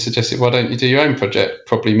 Catherine, suggested, why don't you do your own project?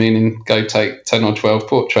 Probably meaning go take 10 or 12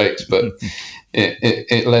 portraits. But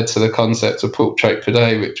it led to the concept of portrait per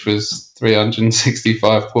day, which was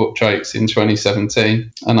 365 portraits in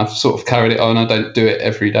 2017. And I've sort of carried it on. I don't do it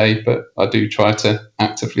every day, but I do try to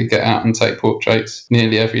actively get out and take portraits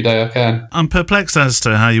nearly every day I can. I'm perplexed as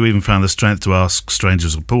to how you even found the strength to ask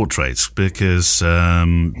strangers for portraits, because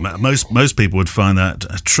most people would find that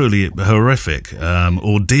a truly horrific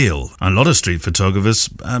ordeal. A lot of street photographers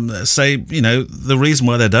say, the reason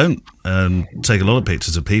why they don't take a lot of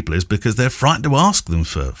pictures of people is because they're frightened to ask them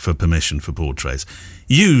for permission for portraits.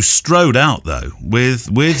 You strode out, though, with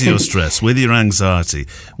your stress, with your anxiety,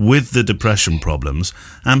 with the depression problems,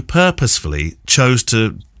 and purposefully chose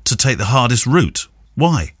to take the hardest route.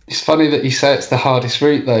 Why? It's funny that you say it's the hardest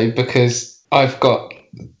route, though, because I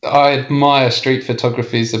admire street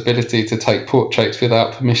photography's ability to take portraits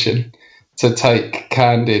without permission, to take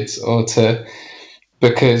candids,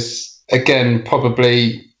 because, again,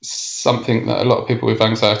 probably something that a lot of people with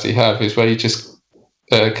anxiety have is where you just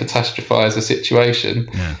catastrophize a situation.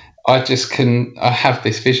 Yeah. I have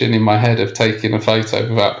this vision in my head of taking a photo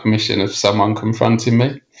without permission of someone confronting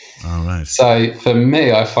me. All right. So for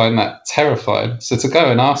me, I find that terrifying. So to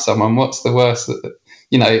go and ask someone, what's the worst that,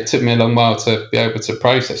 it took me a long while to be able to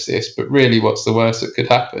process this, but really what's the worst that could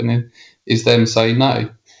happen is them say no.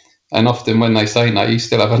 And often when they say no, you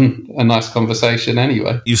still have a nice conversation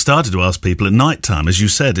anyway. You started to ask people at night time, as you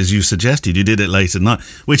suggested, you did it late at night,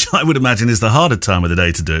 which I would imagine is the harder time of the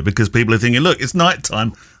day to do it, because people are thinking, look, it's night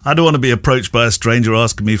time. I don't want to be approached by a stranger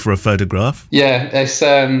asking me for a photograph. Yeah, it's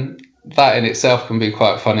that in itself can be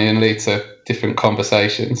quite funny and lead to different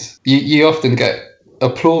conversations. You often get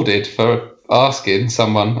applauded for asking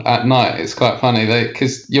someone at night. It's quite funny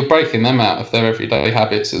because you're breaking them out of their everyday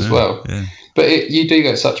habits as well. Yeah. But you do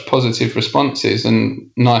get such positive responses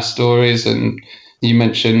and nice stories. And you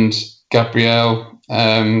mentioned Gabrielle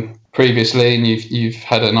previously, and you've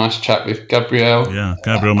had a nice chat with Gabrielle. Yeah,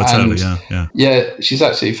 Gabrielle Mattoli, yeah. Yeah, she's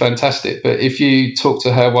absolutely fantastic. But if you talk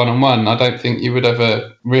to her one-on-one, I don't think you would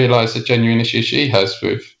ever realise the genuine issue she has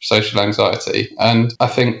with social anxiety. And I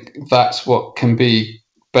think that's what can be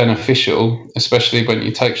beneficial, especially when you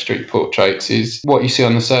take street portraits, is what you see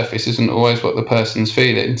on the surface isn't always what the person's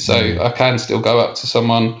feeling. So I can still go up to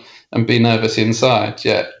someone and be nervous inside.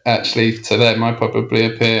 Yet actually to them I probably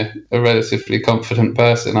appear a relatively confident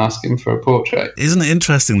person asking for a portrait. Isn't it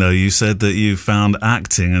interesting though, you said that you found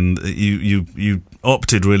acting and you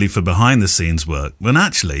opted really for behind the scenes work, when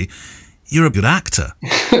actually you're a good actor.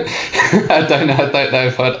 I don't know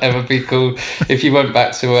if I'd ever be called, if you went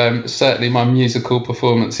back to certainly my musical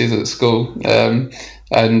performances at school and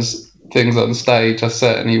things on stage, I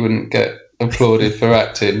certainly wouldn't get applauded for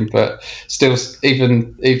acting. But still,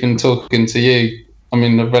 even talking to you, I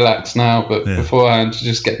mean, I'm relaxed now, but beforehand you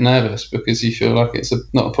just get nervous because you feel like it's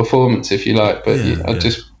not a performance, if you like, but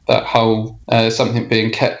that whole something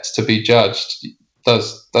being kept to be judged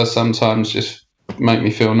does sometimes just make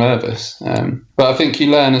me feel nervous. But I think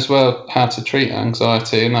you learn as well how to treat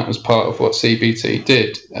anxiety, and that was part of what CBT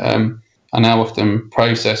did. I now often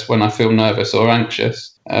process when I feel nervous or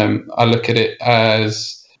anxious. I look at it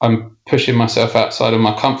as I'm pushing myself outside of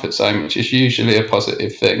my comfort zone, which is usually a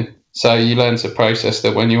positive thing. So you learn to process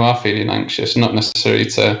that when you are feeling anxious, not necessarily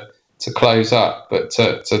to close up, but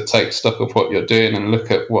to take stock of what you're doing and look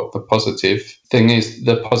at what the positive thing is,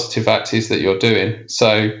 the positive act is that you're doing.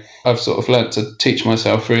 So I've sort of learnt to teach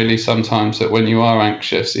myself really sometimes that when you are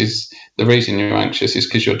anxious, is the reason you're anxious is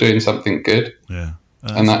because you're doing something good. Yeah.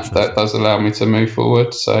 And that does allow me to move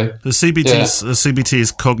forward. So the CBT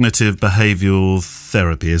is cognitive behavioural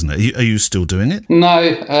therapy, isn't it? Are you still doing it? No,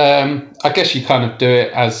 I guess you kind of do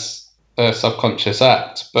it as a subconscious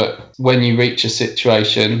act, but when you reach a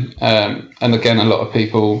situation, and again, a lot of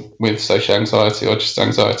people with social anxiety or just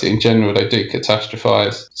anxiety in general, they do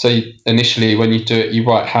catastrophize. So initially when you do it, you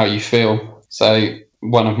write how you feel. So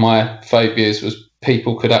one of my phobias was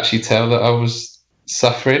people could actually tell that I was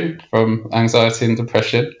suffering from anxiety and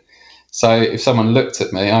depression. So if someone looked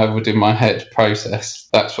at me, I would in my head process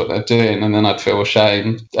that's what they're doing, and then I'd feel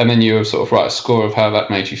ashamed, and then you would sort of write a score of how that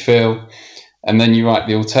made you feel. And then you write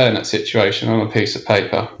the alternate situation on a piece of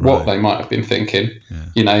paper, what they might have been thinking. Yeah.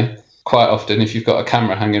 You know, quite often if you've got a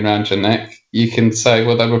camera hanging around your neck, you can say,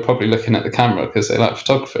 well, they were probably looking at the camera because they like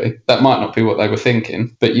photography. That might not be what they were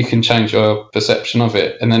thinking, but you can change your perception of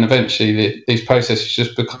it. And then eventually these processes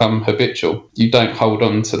just become habitual. You don't hold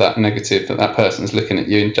on to that negative that person's looking at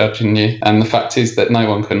you and judging you. And the fact is that no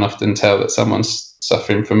one can often tell that someone's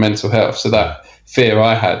suffering from mental health. So that fear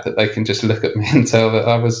I had that they can just look at me and tell that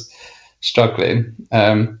I was struggling,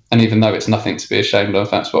 and even though it's nothing to be ashamed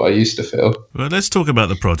of, that's what I used to feel. Well, let's talk about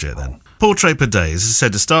the project then. Portrait Per Day, as I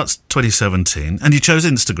said, it starts 2017, and you chose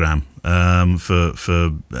Instagram for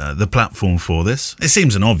the platform for this. It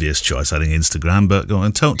seems an obvious choice, I think, Instagram, but go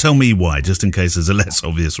on, tell me why, just in case there's a less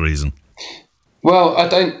obvious reason. Well, I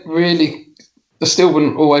still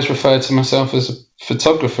wouldn't always refer to myself as a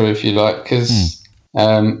photographer, if you like, because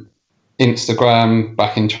Instagram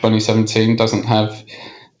back in 2017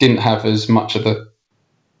 didn't have as much of the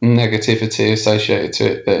negativity associated to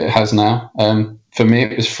it that it has now. For me,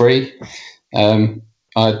 it was free. I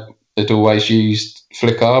had always used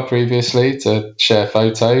Flickr previously to share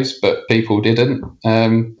photos, but people didn't,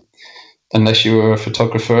 unless you were a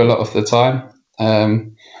photographer a lot of the time.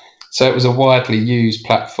 So it was a widely used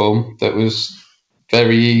platform that was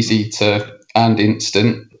very easy and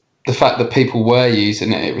instant. The fact that people were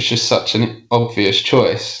using it was just such an obvious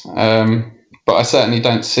choice. But I certainly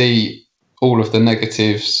don't see all of the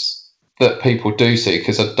negatives that people do see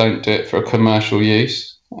because I don't do it for a commercial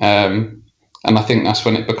use. And I think that's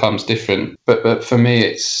when it becomes different. But for me,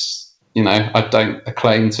 it's, you know, I don't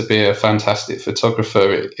claim to be a fantastic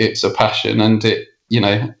photographer. It's a passion, and it, you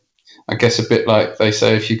know, I guess a bit like they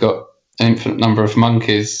say, if you've got an infinite number of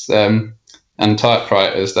monkeys and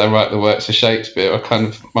typewriters, they'll write the works of Shakespeare.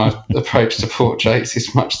 My approach to portraits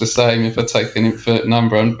is much the same. If I take an infinite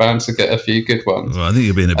number, I'm bound to get a few good ones. Well, I think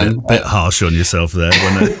you're being a bit harsh on yourself there,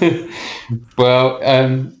 wasn't it? Well,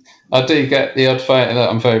 I do get the odd photo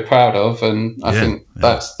that I'm very proud of, and I think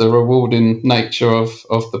that's the rewarding nature of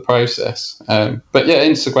the process. But yeah,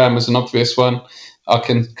 Instagram was an obvious one. I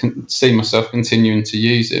can see myself continuing to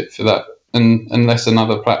use it for that, and unless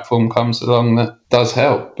another platform comes along that does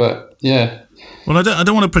help. But yeah. Well, I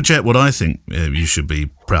don't want to project what I think you should be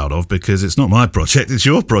proud of, because it's not my project, it's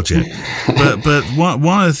your project. but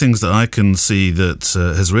one of the things that I can see that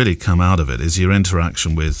has really come out of it is your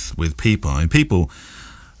interaction with people. I mean, people,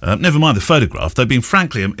 never mind the photograph, they've been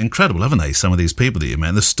frankly incredible, haven't they, some of these people that you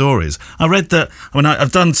met, the stories. I read that, I mean,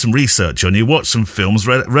 I've done some research on you, watched some films,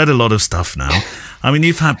 read a lot of stuff now. I mean,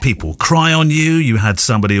 you've had people cry on you, you had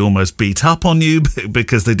somebody almost beat up on you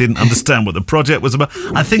because they didn't understand what the project was about.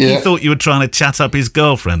 I think he thought you were trying to chat up his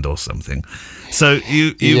girlfriend or something. So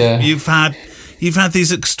you've had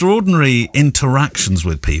these extraordinary interactions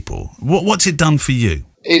with people. What's it done for you?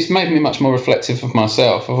 it's made me much more reflective of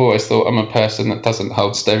myself. I've always thought I'm a person that doesn't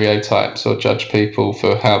hold stereotypes or judge people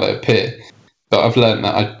for how they appear. But I've learned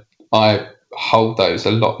that I hold those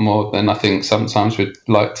a lot more than I think sometimes we'd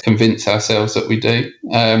like to convince ourselves that we do.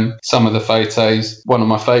 Some of the photos, one of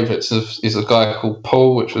my favourites is a guy called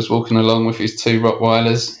Paul, which was walking along with his 2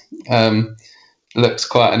 Rottweilers. Looks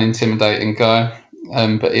quite an intimidating guy,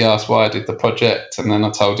 but he asked why I did the project, and then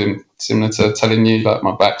I told him, similar to telling you, like,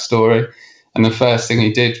 my backstory. And the first thing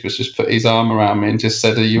he did was just put his arm around me and just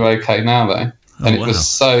said, "Are you okay now, though?" And it was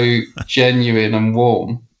so genuine and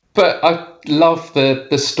warm. But I love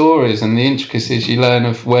the stories and the intricacies you learn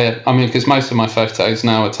of where, I mean, because most of my photos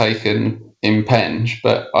now are taken in Penge,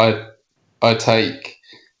 but I take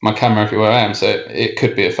my camera everywhere I am. So it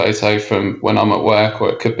could be a photo from when I'm at work, or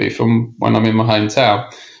it could be from when I'm in my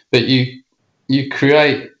hometown. But you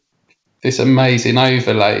create this amazing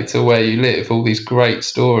overlay to where you live, all these great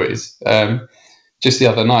stories. Just the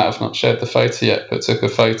other night, I've not shared the photo yet, but took a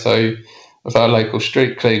photo of our local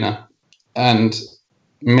street cleaner and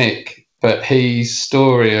Mick, but his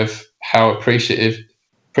story of how appreciative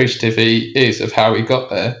he is of how he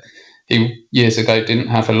got there. He years ago didn't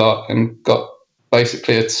have a lot and got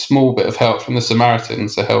basically a small bit of help from the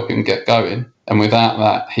Samaritans to help him get going. And without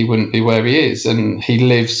that, he wouldn't be where he is. And he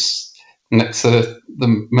lives next to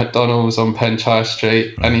the McDonald's on Penge High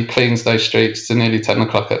Street, and he cleans those streets to nearly 10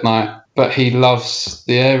 o'clock at night. But he loves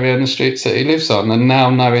the area and the streets that he lives on. And now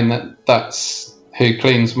knowing that that's who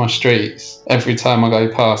cleans my streets, every time I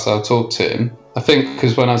go past, I'll talk to him. I think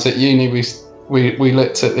because when I was at uni, we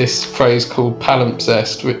looked at this phrase called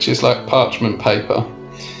palimpsest, which is like parchment paper.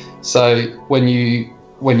 So when you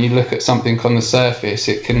look at something on the surface,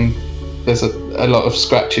 there's a lot of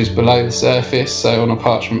scratches below the surface. So on a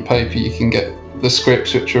parchment paper, you can get the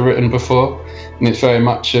scripts which were written before. And it's very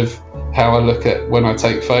much of how I look at when I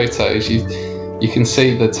take photos. You can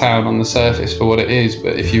see the town on the surface for what it is,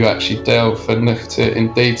 but if you actually delve and look at it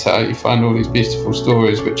in detail, you find all these beautiful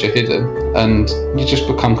stories which are hidden, and you just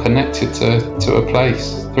become connected to a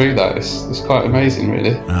place through that. It's quite amazing,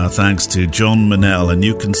 really. Thanks to John Mannell, and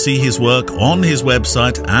you can see his work on his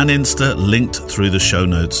website and Insta, linked through the show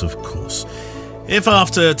notes, of course. If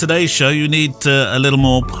after today's show you need a little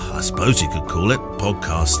more, I suppose you could call it,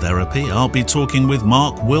 podcast therapy, I'll be talking with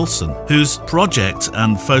Mark Wilson, whose project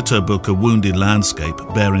and photo book A Wounded Landscape,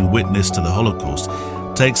 bearing witness to the Holocaust,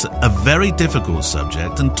 takes a very difficult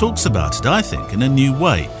subject and talks about it, I think, in a new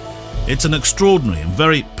way. It's an extraordinary and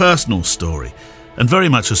very personal story, and very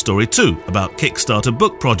much a story too about Kickstarter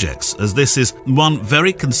book projects, as this is one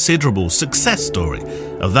very considerable success story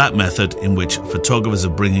of that method in which photographers are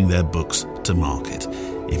bringing their books to market.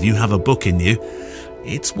 If you have a book in you,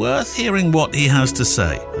 it's worth hearing what he has to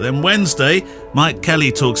say. Then Wednesday, Mike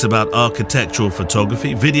Kelly talks about architectural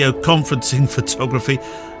photography, video conferencing photography,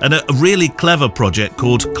 and a really clever project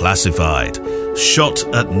called Classified, shot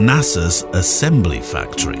at NASA's assembly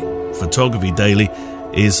factory. Photography Daily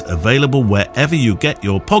is available wherever you get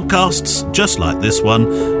your podcasts, just like this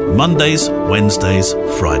one, Mondays, Wednesdays,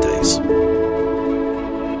 Fridays.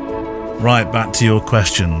 Right, back to your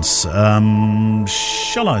questions.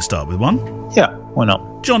 Shall I start with one? Yeah, why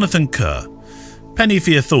not? Jonathan Kerr. Penny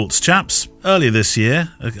for your thoughts, chaps. Earlier this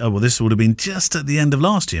year, this would have been just at the end of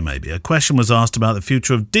last year maybe, a question was asked about the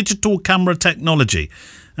future of digital camera technology.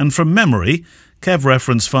 And from memory, Kev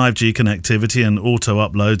referenced 5G connectivity and auto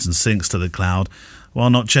uploads and syncs to the cloud. While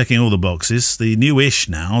not checking all the boxes, the new-ish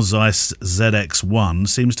now Zeiss ZX1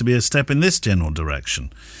 seems to be a step in this general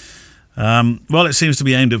direction. While it seems to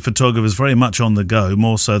be aimed at photographers very much on the go,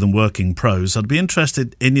 more so than working pros, I'd be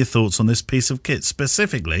interested in your thoughts on this piece of kit.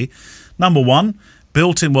 Specifically, number one,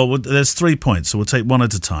 built-in, there's 3 points, so we'll take one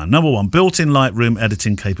at a time. Number one, built-in Lightroom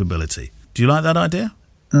editing capability. Do you like that idea?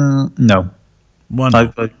 No. Why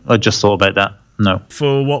not? I just thought about that. No.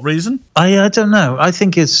 For what reason? I don't know. I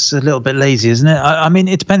think it's a little bit lazy, isn't it? I mean,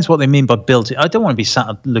 it depends what they mean by built-in. I don't want to be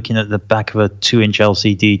sat looking at the back of a 2-inch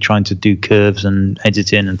LCD trying to do curves and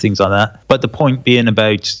editing and things like that. But the point being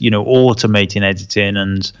about, automating editing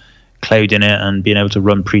and clouding it and being able to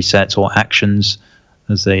run presets or actions,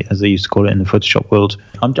 as they used to call it in the Photoshop world.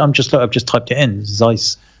 I've just typed it in,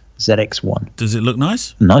 Zeiss ZX1. Does it look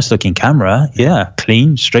nice? Nice looking camera, yeah.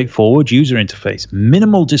 Clean, straightforward user interface.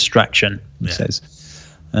 Minimal distraction, it says.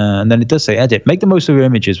 And then it does say, edit. Make the most of your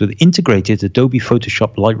images with integrated Adobe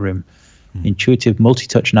Photoshop Lightroom. Intuitive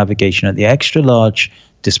multi-touch navigation at the extra large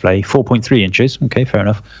display, 4.3 inches. Okay, fair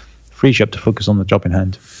enough. Frees you up to focus on the job in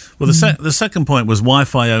hand. Well, the second point was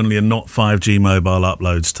Wi-Fi only and not 5G mobile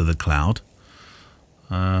uploads to the cloud.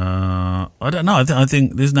 I don't know. I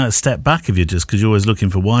think isn't that a step back if because you're always looking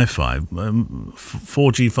for Wi-Fi,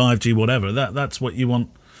 4G, 5G, whatever. That's what you want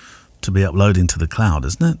to be uploading to the cloud,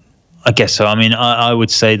 isn't it? I guess so. I mean, I would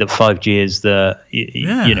say that 5G is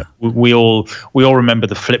you know, we all remember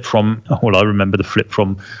the flip from. Well, I remember the flip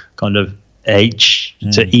from kind of H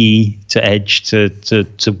to E to Edge to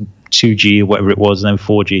 2G or whatever it was, and then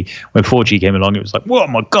 4G. When 4G came along, it was like, "Whoa,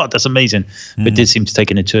 my God, that's amazing!" But it did seem to take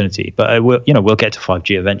an eternity. But we'll get to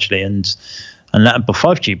 5G eventually, and that. But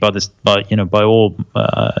 5G, by all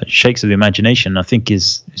shakes of the imagination, I think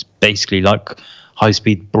is basically like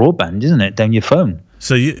high-speed broadband, isn't it? Down your phone.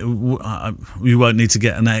 So you won't need to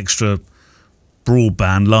get an extra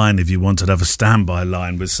broadband line if you wanted to have a standby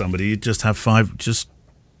line with somebody. You'd just have just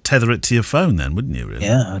tether it to your phone then, wouldn't you, really?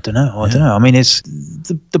 Yeah, I don't know. I mean, it's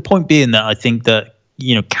the point being that I think that,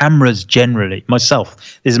 cameras generally, myself,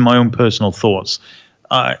 this is my own personal thoughts.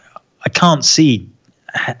 I can't see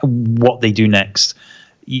what they do next.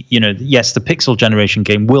 Yes, the pixel generation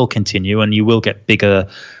game will continue and you will get bigger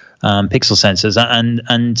pixel sensors,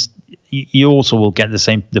 and you also will get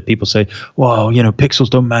the people say, well, pixels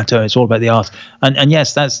don't matter, it's all about the art. And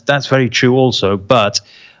yes, that's very true also, but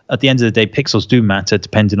at the end of the day, pixels do matter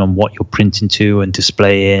depending on what you're printing to and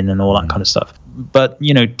display in and all that kind of stuff. But,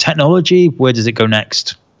 technology, where does it go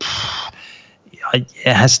next? It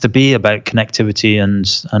has to be about connectivity and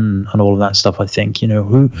all of that stuff, I think.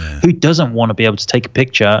 Who doesn't want to be able to take a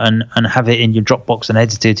picture and have it in your Dropbox and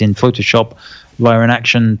edit it in Photoshop via an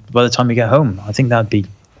action by the time you get home? I think that'd be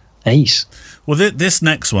ace. Well, this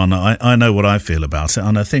next one, I know what I feel about it,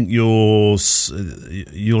 and I think you'll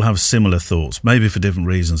have similar thoughts, maybe for different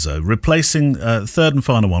reasons, though. Replacing, third and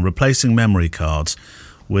final one, replacing memory cards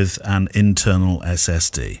with an internal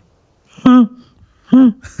SSD.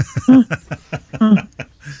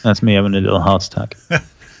 That's me having a little heart attack.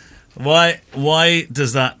 Why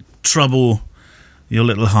does that trouble your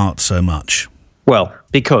little heart so much? Well,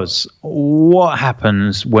 because what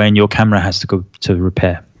happens when your camera has to go to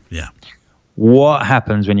repair? Yeah. What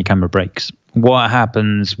happens when your camera breaks? What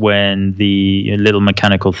happens when the little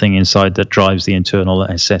mechanical thing inside that drives the internal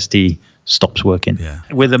SSD stops working? Yeah.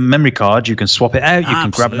 With a memory card, you can swap it out. You can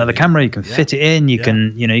grab another camera. You can fit it in. You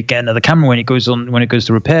can, you get another camera when it goes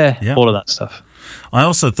to repair. Yeah. All of that stuff. I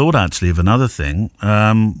also thought actually of another thing.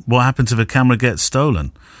 What happens if a camera gets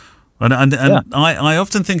stolen? And I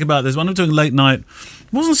often think about this when I'm doing late night.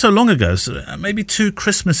 It wasn't so long ago, so maybe 2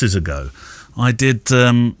 Christmases ago, I did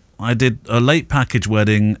a late package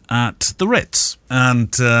wedding at the Ritz,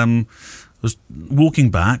 and was walking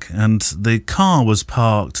back, and the car was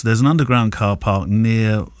parked. There's an underground car park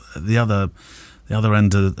near the other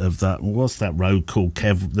end of that. What's that road called,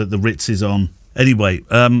 Kev, that the Ritz is on? Anyway,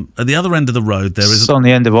 at the other end of the road there is. It's on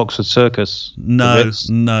the end of Oxford Circus. No.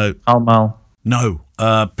 Pall Mall. No,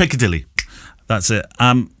 Piccadilly. That's it.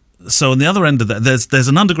 So on the other end of that, there's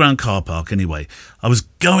an underground car park. Anyway, I was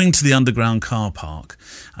going to the underground car park,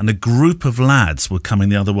 and a group of lads were coming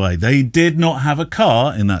the other way. They did not have a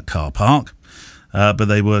car in that car park, but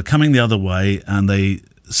they were coming the other way, and they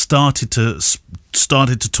started to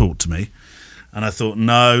talk to me. And I thought,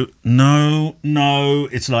 no,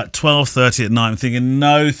 it's like 12:30 at night. I'm thinking,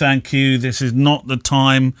 no, thank you. This is not the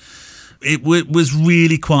time. It was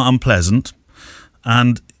really quite unpleasant,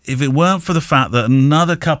 and if it weren't for the fact that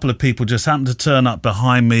another couple of people just happened to turn up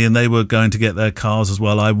behind me and they were going to get their cars as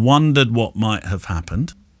well, I wondered what might have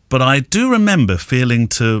happened. But I do remember feeling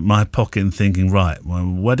to my pocket and thinking, right, my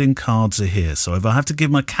wedding cards are here, so if I have to give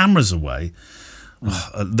my cameras away,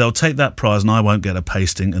 they'll take that prize and I won't get a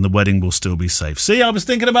pasting and the wedding will still be safe. See, I was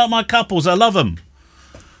thinking about my couples. I love them.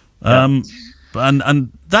 Yeah.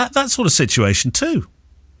 And that sort of situation too.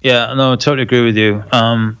 Yeah, no, I totally agree with you.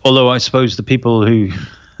 Although I suppose the people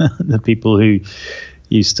who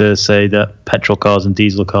used to say that petrol cars and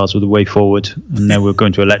diesel cars were the way forward, and now we're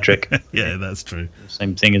going to electric. Yeah, that's true.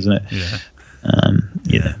 Same thing, isn't it? Yeah.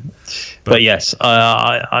 Yeah. But yes,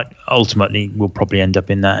 I ultimately will probably end up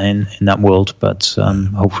in that world. But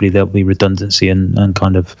hopefully there'll be redundancy and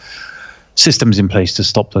kind of systems in place to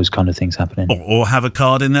stop those kind of things happening. Or have a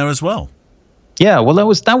card in there as well. Yeah, well,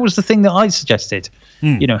 that was the thing that I suggested.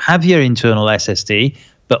 Have your internal SSD,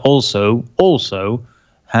 but also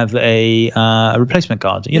have a replacement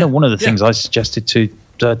card. One of the things I suggested to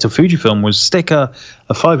Fujifilm was stick a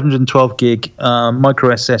 512 gig micro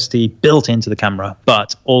SSD built into the camera,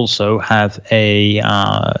 but also have a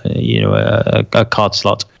card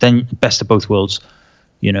slot. Then best of both worlds.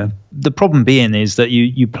 The problem being is that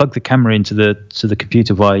you plug the camera into the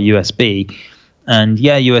computer via USB. And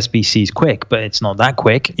yeah, USB-C is quick, but it's not that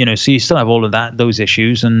quick, so you still have all of those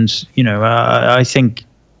issues. And, I think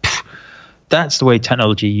that's the way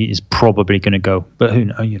technology is probably going to go. But who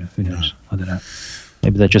knows? Who knows? I don't know.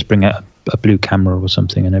 Maybe they'll just bring out a blue camera or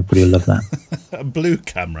something, and everybody will love that. A blue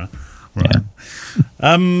camera, right?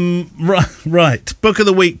 Yeah. Right. Book of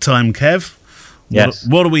the week time, Kev. Yes.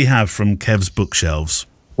 What do we have from Kev's bookshelves?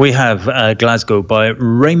 We have Glasgow by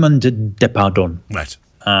Raymond Depardon. Right.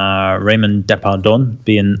 Raymond Depardon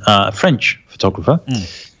being a French photographer.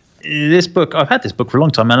 This book, I've had this book for a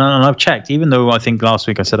long time, and I've checked, even though I think last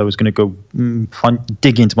week I said I was going to go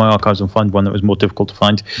dig into my archives and find one that was more difficult to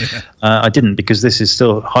find. Yeah. I didn't, because this is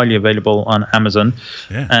still highly available on Amazon.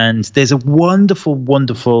 Yeah. And there's a wonderful,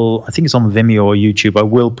 wonderful, I think it's on Vimeo or YouTube, I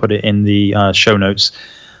will put it in the show notes,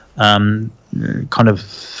 kind of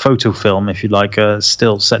photo film, if you like,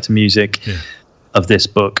 still set to music of this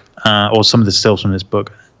book, or some of the stills from this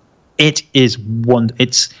book. It is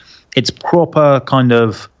it's proper kind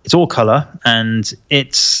of, it's all color, and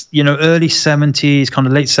it's, early 70s, kind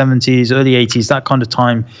of late 70s, early 80s, that kind of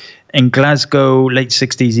time in Glasgow, late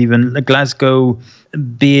 60s even. Glasgow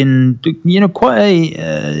being, quite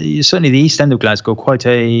a, certainly the east end of Glasgow, quite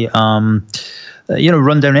a,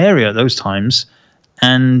 rundown area at those times.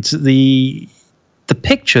 And the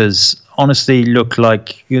pictures honestly look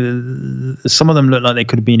like, some of them look like they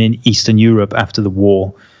could have been in Eastern Europe after the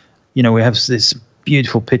war. We have this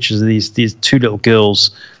beautiful pictures of these two little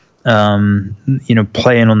girls,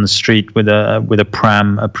 playing on the street with a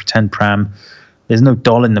pram, a pretend pram. There's no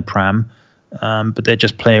doll in the pram, but they're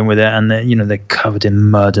just playing with it, and they're covered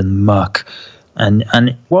in mud and muck.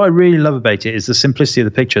 And what I really love about it is the simplicity of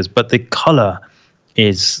the pictures, but the color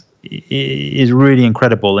is really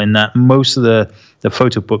incredible. In that most of the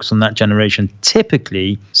photo books from that generation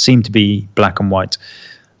typically seem to be black and white.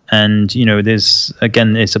 And, there's,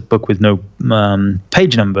 again, it's a book with no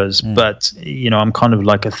page numbers, but, I'm kind of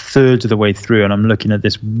like a third of the way through, and I'm looking at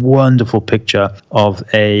this wonderful picture of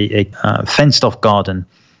a fenced-off garden.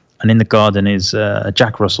 And in the garden is a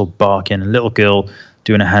Jack Russell barking, a little girl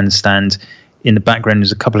doing a handstand. In the background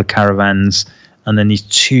is a couple of caravans, and then these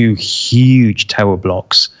two huge tower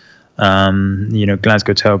blocks,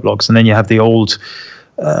 Glasgow tower blocks. And then you have the old,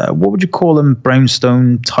 what would you call them,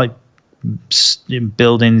 brownstone type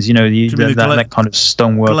buildings, that kind of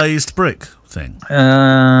stonework, glazed brick thing.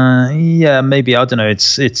 Yeah, maybe, I don't know.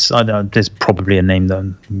 It's I don't know. There's probably a name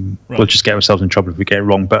though. Right. We'll just get ourselves in trouble if we get it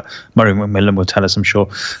wrong. But Murray McMillan will tell us, I'm sure.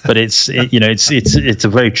 But it's a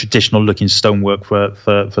very traditional looking stonework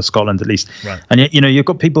for Scotland at least. Right. And you've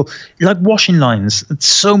got people like washing lines.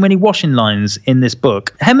 So many washing lines in this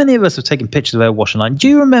book. How many of us have taken pictures of our washing line? Do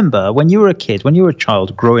you remember when you were a kid, when you were a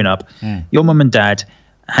child growing up, your mum and dad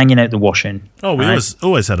hanging out the washing? Oh, we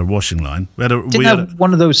always had a washing line. We had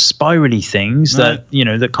one of those spirally things that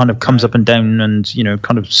kind of comes up and down and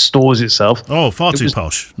kind of stores itself. Oh, far too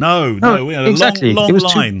posh. No, we had a long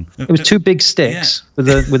line. It was two big sticks with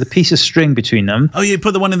a piece of string between them. Oh, you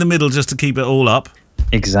put the one in the middle just to keep it all up.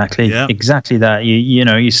 Exactly, exactly that.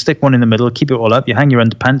 You stick one in the middle, keep it all up. You hang your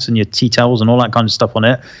underpants and your tea towels and all that kind of stuff on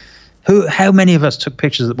it. How many of us took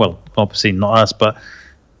pictures? Well, obviously not us, but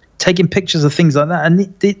taking pictures of things like that,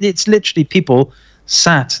 and it's literally people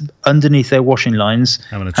sat underneath their washing lines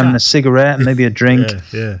having a cigarette and maybe a drink.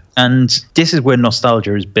 And this is where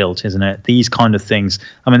nostalgia is built, isn't it? These kind of things.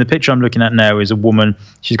 I mean, the picture I'm looking at now is a woman.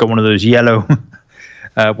 She's got one of those yellow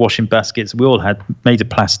washing baskets we all had, made of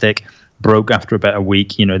plastic, broke after about a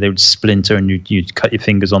week. They would splinter and you'd cut your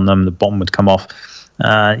fingers on them, the bottom would come off.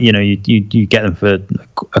 You get them for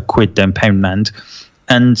a quid down Poundland,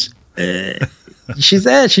 and she's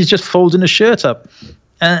there. She's just folding a shirt up,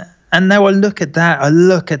 and now I look at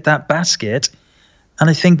that basket, and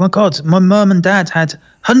I think, my God, my mum and dad had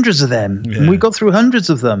hundreds of them, and we got through hundreds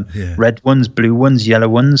of them, red ones, blue ones, yellow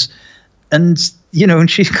ones, and and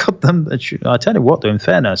she's got them. I tell you what, though, in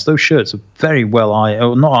fairness, those shirts are very well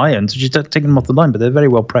not ironed. She's taken them off the line, but they're very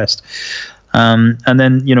well pressed. And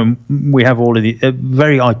then we have all of the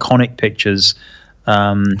very iconic pictures.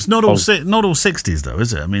 It's not all 60s though,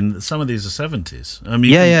 is it? I mean, some of these are 70s. I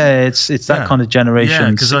mean, it's that kind of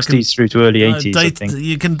generation, 60s through to early 80s. I think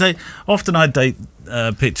you can date. Often I date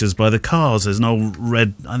pictures by the cars. There's an old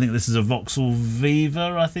red. I think this is a Vauxhall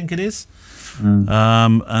Viva. I think it is.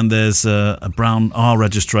 And there's a brown R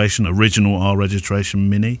registration, original R registration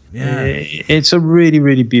Mini. It's a really,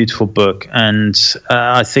 really beautiful book, and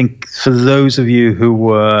I think for those of you who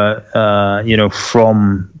were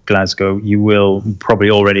from Glasgow, you will probably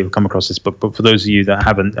already have come across this book, but for those of you that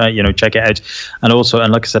haven't, check it out. And also,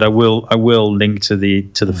 and like I said, I will link to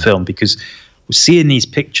the film, because seeing these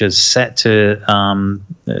pictures set to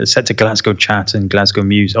Glasgow chat and Glasgow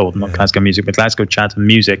music, not Glasgow music, but Glasgow chat and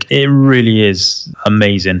music, it really is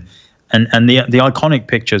amazing. And the iconic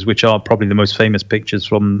pictures, which are probably the most famous pictures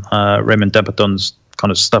from Raymond Depardon's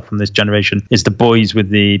kind of stuff from this generation, is the boys with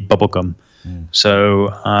the bubble gum. So,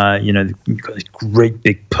 you've got this great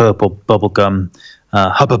big purple bubble gum,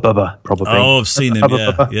 Hubba Bubba, probably. Oh, I've seen him,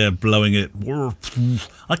 yeah, blowing it.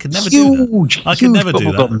 I could never do that. I could never do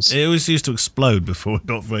that. Gums. It always used to explode before it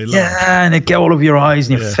got very large. Yeah, and it'd get all over your eyes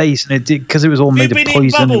and your face, and because it was all made of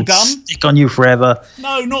poison, it would stick on you forever.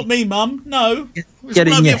 No, not me, Mum. No. Get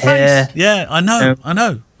it in your hair. Yeah, I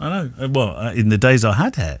know. Well, in the days I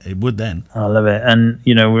had hair, it would then. I love it. And,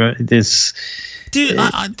 this... Do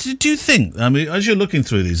you think, I mean, as you're looking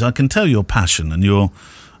through these, I can tell your passion,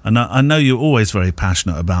 and I know you're always very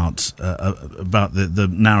passionate about the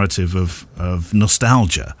narrative of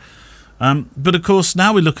nostalgia. But of course,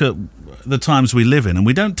 now we look at the times we live in, and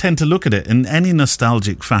we don't tend to look at it in any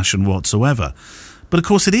nostalgic fashion whatsoever. But of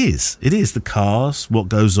course, it is the cars, what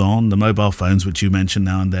goes on, the mobile phones, which you mention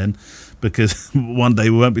now and then, because one day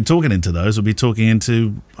we won't be talking into those. We'll be talking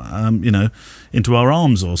into, into our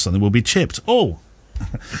arms or something. We'll be chipped. Oh.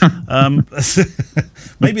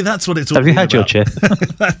 Maybe that's what it's all about. Have you had your chip?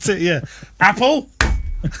 That's it, yeah. Apple?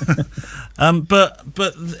 But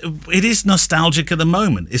it is nostalgic at the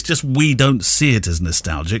moment. It's just we don't see it as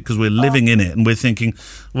nostalgic because we're living in it and we're thinking,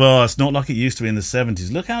 well, it's not like it used to be in the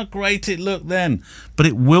 70s. Look how great it looked then. But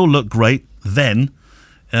it will look great then.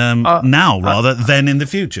 Now, rather than in the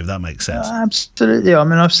future, if that makes sense. Absolutely. I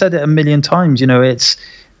mean, I've said it a million times. It's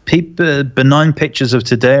benign pictures of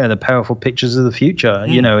today are the powerful pictures of the future.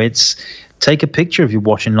 It's take a picture of your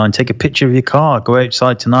washing line, take a picture of your car, go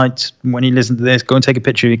outside tonight when you listen to this, go and take a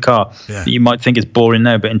picture of your car. Yeah. You might think it's boring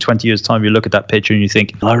now, but in 20 years' time, you look at that picture and you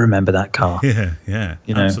think, I remember that car. Yeah,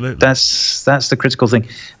 absolutely. That's the critical thing.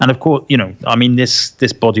 And of course,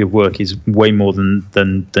 this body of work is way more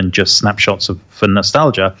than just snapshots for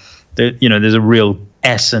nostalgia. There's a real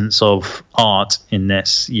essence of art in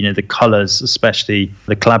this. The colors, especially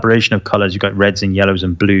the collaboration of colors. You've got reds and yellows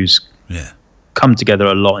and blues. Yeah. Come together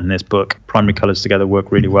a lot in this book. Primary colors together work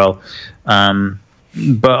really well.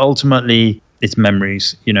 But ultimately, it's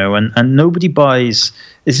memories, and nobody buys.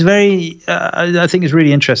 It's very, I think it's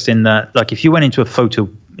really interesting that, like, if you went into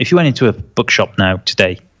a bookshop now,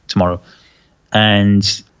 tomorrow,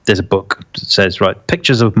 and there's a book that says, right,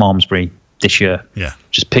 pictures of Malmesbury this year. Yeah.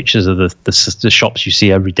 Just pictures of the shops you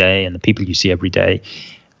see every day and the people you see every day.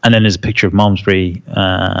 And then there's a picture of Malmesbury,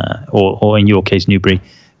 or in your case, Newbury,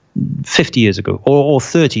 50 years ago or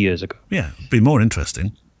 30 years ago. Yeah, it'd be more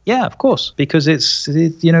interesting. Yeah, of course, because it's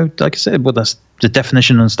like I said, well, that's the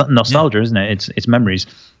definition of nostalgia, isn't it? It's memories.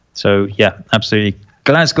 So yeah, absolutely.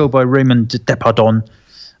 Glasgow by Raymond Depardon,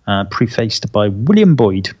 prefaced by William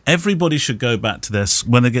Boyd. Everybody should go back to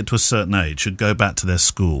when they get to a certain age, should go back to their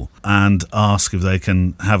school and ask if they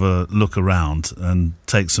can have a look around and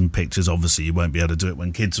take some pictures. Obviously, you won't be able to do it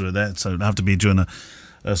when kids are there, so it'll have to be during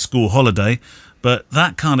a school holiday. But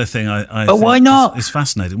that kind of thing, I but why not? Is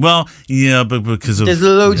fascinating. Well, yeah, but because of there's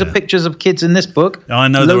loads of pictures of kids in this book. I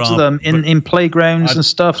know loads of them in playgrounds and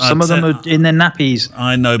stuff. Some of them are in their nappies.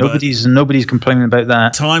 I know, nobody's complaining about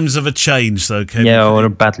that. Times have changed, though. Kevin. Yeah, or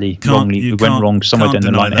badly, wrongly, it went wrong somewhere down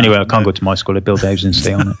the line. Anyway, I can't go to my school. I build houses and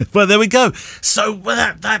stay on it. Well, there we go. So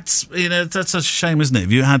that's that's a shame, isn't it?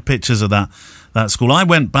 If you had pictures of that school. I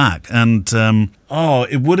went back and,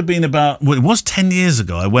 it would have been it was 10 years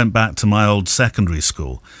ago. I went back to my old secondary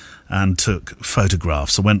school and took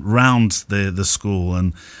photographs. I went round the school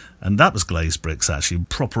and that was glazed bricks, actually,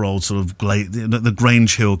 proper old sort of the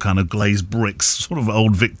Grange Hill kind of glazed bricks, sort of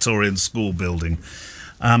old Victorian school building.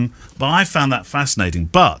 But I found that fascinating.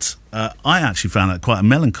 But I actually found that quite a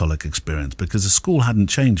melancholic experience because the school hadn't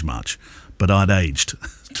changed much, but I'd aged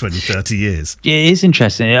 20, 30 years. Yeah, it is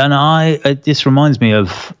interesting. And this reminds me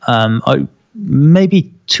of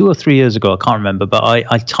maybe 2 or 3 years ago, I can't remember, but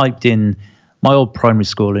I typed in my old primary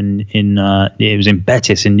school it was in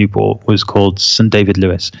Betis in Newport, was called St David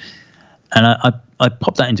Lewis. And I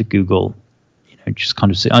popped that into Google, just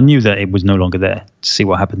kind of see. I knew that it was no longer there to see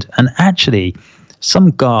what happened. And actually,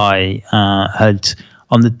 some guy had,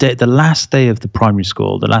 on the last day of the primary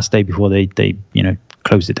school, the last day before they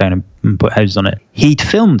closed it down and put houses on it, he'd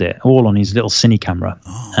filmed it all on his little cine camera.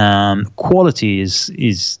 Quality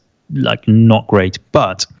is like not great,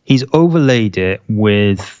 but he's overlaid it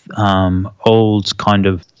with old kind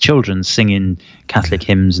of children singing Catholic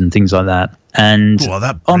hymns and things like that. And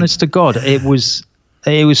honest to God, it was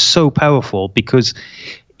so powerful because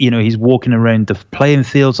he's walking around the playing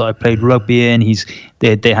fields that I played rugby in.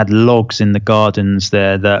 They had logs in the gardens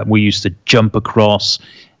there that we used to jump across.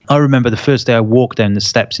 I remember the first day I walked down the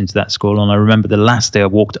steps into that school, and I remember the last day I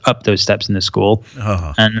walked up those steps in the school,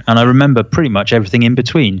 and I remember pretty much everything in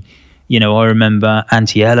between. You know, I remember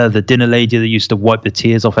Auntie Ella, the dinner lady that used to wipe the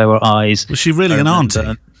tears off our eyes. Was she really an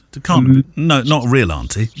auntie? No, not a real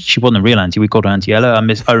auntie. She wasn't a real auntie. We called her Auntie Ella.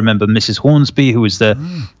 I remember Mrs. Hornsby, who was the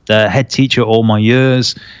head teacher all my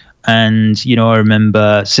years. And, you know, I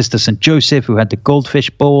remember Sister St. Joseph, who had the goldfish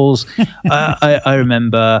balls. I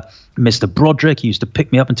remember Mr. Broderick. He used to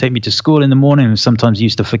pick me up and take me to school in the morning, and sometimes he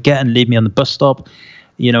used to forget and leave me on the bus stop.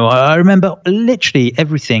 You know, I remember literally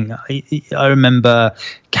everything. I remember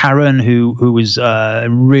Karen, who was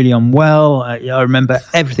really unwell. I remember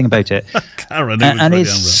everything about it. Karen, and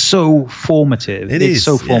it's so formative. It's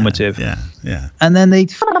so formative. Yeah. And then they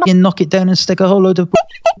fucking knock it down and stick a whole load of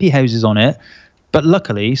houses on it. But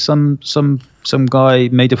luckily, some guy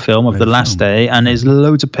made a film of the last day, and there's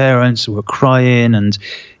loads of parents who are crying, and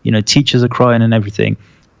you know, teachers are crying and everything.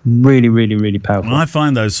 Really, really, really powerful. Well, I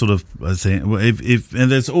find those sort of things. If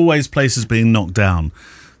and there's always places being knocked down,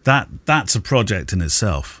 that's a project in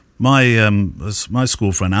itself. My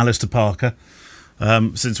school friend Alistair Parker,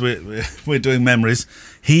 since we're doing memories,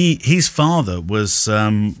 his father was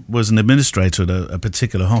an administrator at a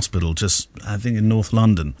particular hospital, just I think in North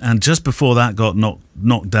London, and just before that got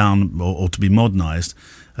knocked down or to be modernised.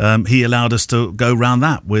 He allowed us to go round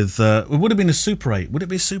that with it would have been a Super 8. Would it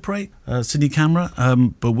be a Super 8 Sydney camera?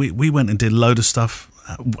 But we went and did a load of stuff.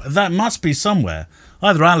 That must be somewhere.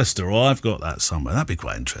 Either Alistair or I've got that somewhere. That'd be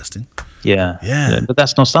quite interesting. Yeah. But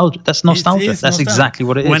that's nostalgia. That's nostalgia. That's nostalgia. Exactly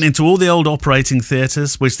what it is. Went into all the old operating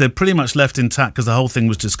theatres, which they're pretty much left intact because the whole thing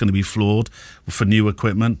was just going to be floored for new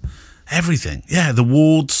equipment. Everything. Yeah, the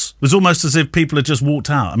wards. It was almost as if people had just walked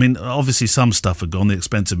out. I mean, obviously some stuff had gone, the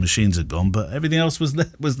expensive machines had gone, but everything else was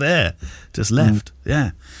there, just left.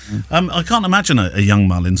 Yeah. I can't imagine a young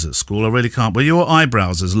Mullins at school. I really can't. Were your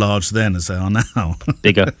eyebrows as large then as they are now?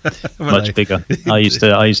 Bigger. Much bigger. I used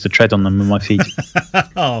to tread on them with my feet.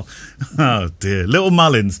 Oh dear. Little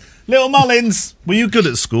Mullins. Were you good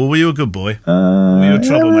at school? Were you a good boy? Were you a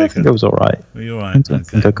troublemaker? I think I was all right. Were you all right? I don't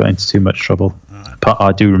think I got into too much trouble. But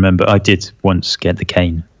I do remember I did once get the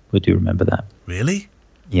cane. I do remember that. Really?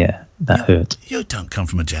 Yeah, that hurt. You don't come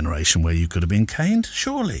from a generation where you could have been caned,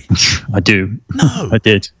 surely. I do. No. I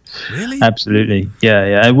did. Really? Absolutely.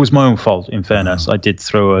 Yeah. It was my own fault, in fairness. I did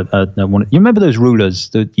throw one. You remember those rulers?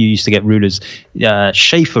 That you used to get rulers,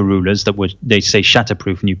 Schaefer rulers that would, they say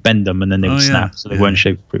shatterproof, and you bend them and then they would snap, so they weren't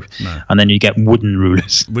Schaefer-proof. No. And then you get wooden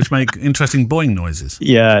rulers. Which make interesting boing noises.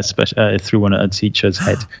 Yeah, especially I threw one at a teacher's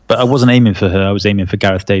head. But I wasn't aiming for her. I was aiming for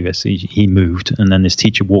Gareth Davis. He moved, and then this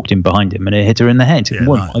teacher walked in behind him and it hit her in the head. It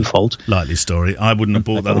wasn't my fault. Likely story. I wouldn't have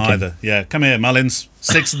bought that either. Yeah, come here, Mullins.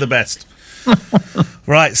 6 of the best.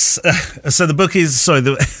 Right, so the book is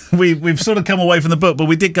we've sort of come away from the book, but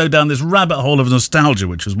we did go down this rabbit hole of nostalgia,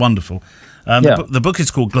 which was wonderful. The book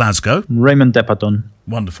is called Glasgow. Raymond Depardon.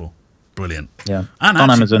 Wonderful. Brilliant. Yeah. And on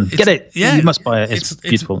Amazon. Get it. Yeah. You must buy it. It's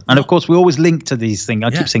beautiful. And of course, we always link to these things.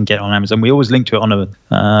 I keep saying get it on Amazon. We always link to it on a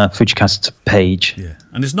Fujicast page. Yeah.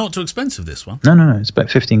 And it's not too expensive, this one. No. It's about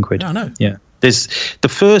 15 quid. Yeah, I know. Yeah. There's the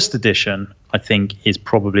first edition, I think, is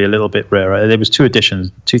probably a little bit rarer. There was 2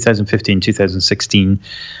 editions, 2015, 2016.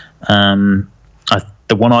 The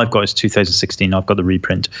one I've got is 2016. I've got the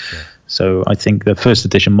reprint. Yeah. So I think the first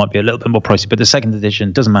edition might be a little bit more pricey, but the second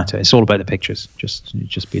edition doesn't matter. It's all about the pictures.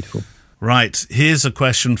 Just beautiful. Right. Here's a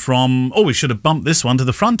question from, we should have bumped this one to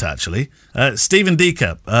the front, actually. Stephen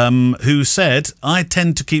Decker, who said, I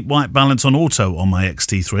tend to keep white balance on auto on my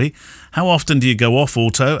X-T3. How often do you go off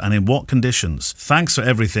auto and in what conditions? Thanks for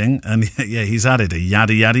everything. And yeah, he's added a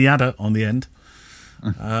yada, yada, yada on the end.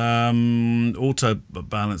 Auto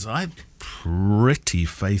balance. I'm pretty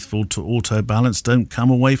faithful to auto balance. Don't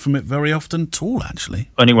come away from it very often at all,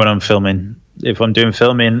 actually. Only when I'm filming. If I'm doing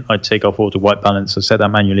filming, I take off auto white balance. I set that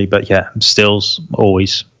manually, but yeah, stills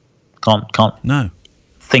always can't. No.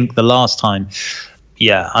 Think the last time.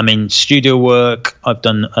 Yeah, I mean, studio work. I've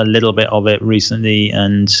done a little bit of it recently,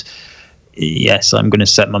 and yes, I'm going to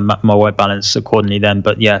set my white balance accordingly then.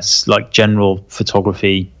 But yes, like general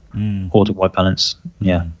photography, auto white balance.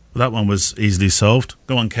 Yeah. Well, that one was easily solved.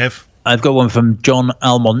 Go on, Kev. I've got one from John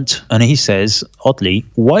Almont, and he says, oddly,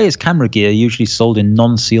 why is camera gear usually sold in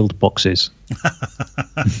non-sealed boxes?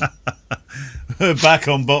 We're back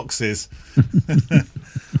on boxes.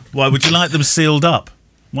 Why would you like them sealed up?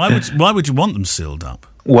 Why would you want them sealed up?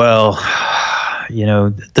 Well, you know,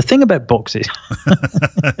 the thing about boxes,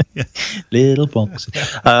 little boxes.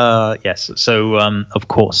 Yes. So, of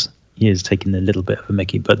course, he is taking a little bit of a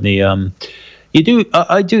mickey, but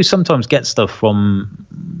I do sometimes get stuff from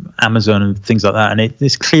Amazon and things like that, and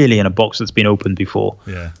it's clearly in a box that's been opened before.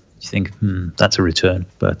 Yeah. You think, that's a return,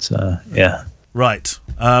 but yeah. Right.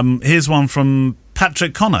 Here's one from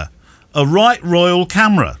Patrick Connor. A right royal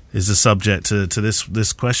camera is the subject to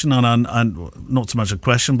this question, and not so much a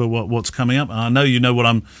question, but what's coming up. I know you know what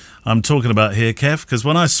I'm talking about here, Kev, because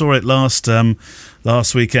when I saw it last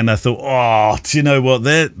weekend, I thought, oh, do you know what?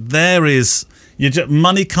 There is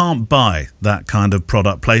money can't buy that kind of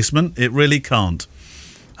product placement. It really can't.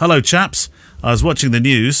 Hello, chaps. I was watching the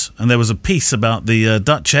news, and there was a piece about the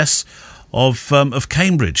Duchess of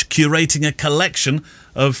Cambridge curating a collection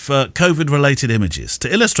of COVID-related images.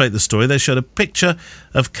 To illustrate the story, they showed a picture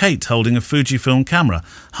of Kate holding a Fujifilm camera.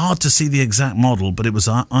 Hard to see the exact model, but it was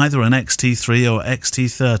either an X-T3 or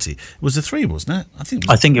X-T3. It was a 3, wasn't it? I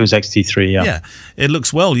think it was X-T3, yeah. Yeah, it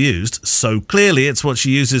looks well used, so clearly it's what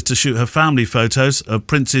she uses to shoot her family photos of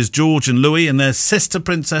Princes George and Louis and their sister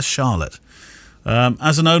Princess Charlotte.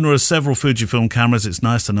 As an owner of several Fujifilm cameras, it's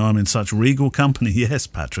nice to know I'm in such regal company. Yes,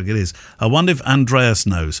 Patrick, it is. I wonder if Andreas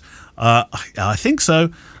knows. I think so.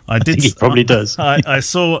 I think he probably does. I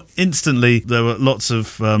saw instantly there were lots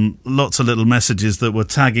of little messages that were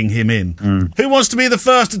tagging him in. Who wants to be the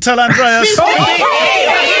first to tell Andreas?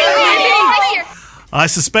 I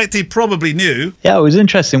suspect he probably knew. Yeah, it was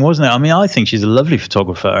interesting, wasn't it? I mean, I think she's a lovely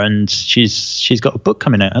photographer, and she's got a book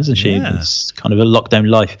coming out, hasn't she? Yeah. It's kind of a lockdown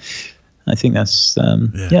life. I think that's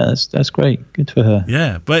that's great. Good for her.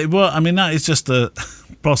 Yeah, but I mean, that is just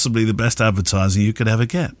possibly the best advertising you could ever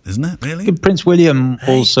get, isn't it? Really? Prince William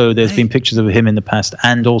also. There's been pictures of him in the past,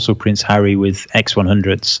 and also Prince Harry with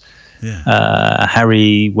X100s. Yeah.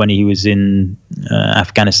 Harry, when he was in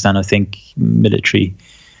Afghanistan, I think military.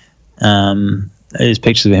 There's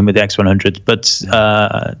pictures of him with the X100s, but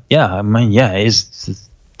I mean,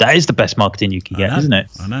 that is the best marketing you can get, isn't it?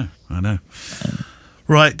 I know.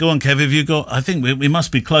 Right, go on, Kev. Have you got? I think we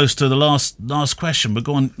must be close to the last question, but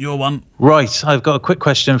go on, your one. Right, I've got a quick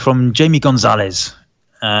question from Jamie Gonzalez.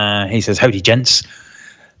 He says, "Howdy, gents.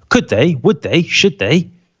 Would they, should they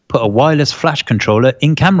put a wireless flash controller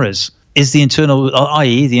in cameras? Is the internal,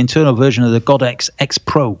 i.e., the internal version of the Godox X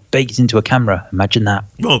Pro baked into a camera? Imagine that."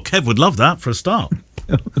 Well, Kev would love that for a start.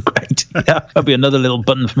 Great. Yeah, that'll be another little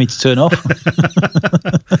button for me to turn off.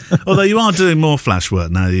 Although you are doing more flash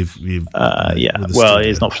work now. You've well,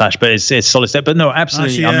 it's not flash, but it's solid state. But no,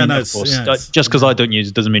 absolutely. Actually, I mean, of course, just because I don't use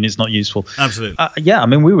it doesn't mean it's not useful. Absolutely. I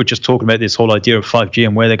mean, we were just talking about this whole idea of 5G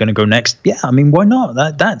and where they're going to go next. Yeah, I mean, why not?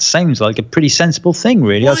 That sounds like a pretty sensible thing,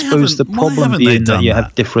 really. I suppose the problem being that you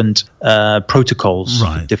have different protocols,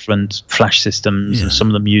 right, different flash systems, and some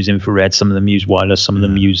of them use infrared, some of them use wireless, some of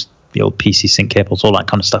them use the old PC sync cables, all that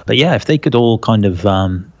kind of stuff. But yeah, if they could all kind of,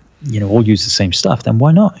 all use the same stuff, then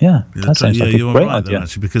why not? Yeah, that sounds like a great idea. Though,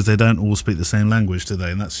 actually, because they don't all speak the same language, do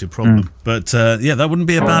they? And that's your problem. But that wouldn't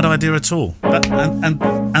be a bad idea at all.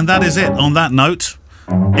 And that is it. On that note,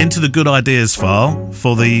 into the good ideas file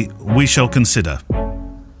for the We Shall Consider.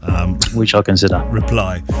 We shall consider.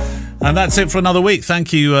 Reply. And that's it for another week.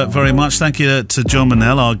 Thank you very much. Thank you to John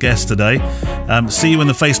Mannell, our guest today. See you in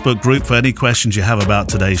the Facebook group for any questions you have about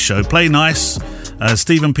today's show. Play nice.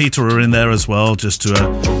 Steve and Peter are in there as well, just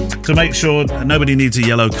to make sure nobody needs a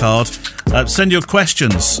yellow card. Send your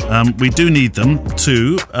questions. We do need them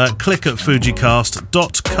to click at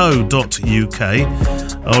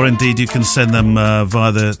fujicast.co.uk, or indeed you can send them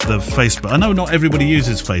via the Facebook. I know not everybody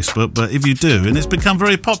uses Facebook, but if you do, and it's become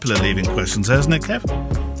very popular leaving questions, hasn't it, Kev?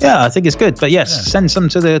 Yeah, I think it's good. But yes, send some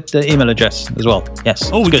to the email address as well. Yes.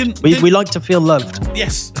 Oh, we like to feel loved.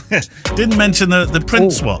 Yes. Didn't mention the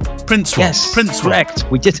print swap. Print swap. Yes, print swap. Correct.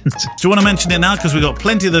 We didn't. Do you want to mention it now? Because we've got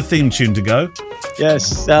plenty of the theme tune to go.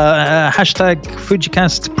 Yes. Hashtag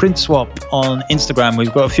Fujicast print swap on Instagram.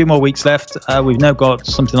 We've got a few more weeks left. We've now got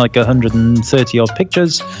something like 130 odd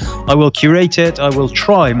pictures. I will curate it. I will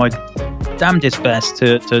try my damnedest best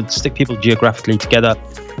to stick people geographically together.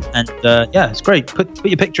 And it's great. Put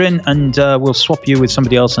your picture in, and we'll swap you with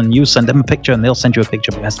somebody else, and you send them a picture, and they'll send you a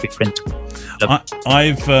picture, but it has to be print.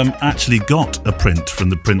 I've actually got a print from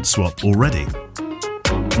the print swap already.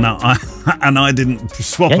 Now, I didn't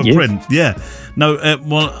swap a print. Yeah. No,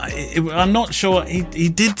 I'm not sure. He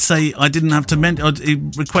did say I didn't have to mention. He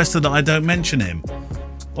requested that I don't mention him.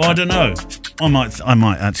 Well, I don't know. I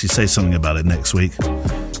might actually say something about it next week.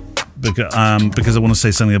 Because I want to say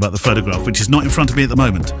something about the photograph, which is not in front of me at the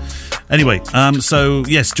moment. Anyway, so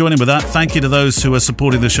yes, join in with that. Thank you to those who are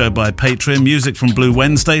supporting the show by Patreon. Music from Blue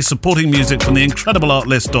Wednesday, supporting music from the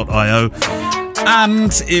incredibleartlist.io.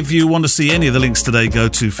 And if you want to see any of the links today, go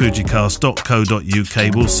to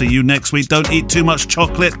fujicast.co.uk. We'll see you next week. Don't eat too much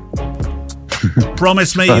chocolate.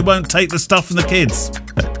 Promise me you won't take the stuff from the kids.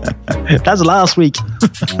 That's last week.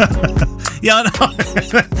 Yeah,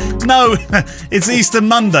 no, it's Easter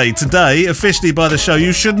Monday today, officially by the show.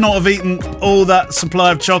 You should not have eaten all that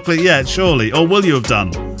supply of chocolate yet, surely. Or will you have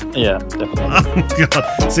done? Yeah, definitely. Oh,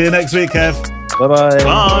 God. See you next week, Kev. Bye-bye.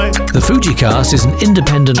 Bye. The Fujicast is an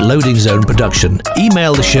independent Loading Zone production.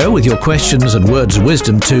 Email the show with your questions and words of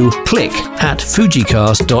wisdom to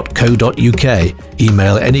click@fujicast.co.uk.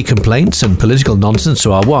 Email any complaints and political nonsense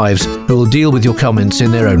to our wives, who will deal with your comments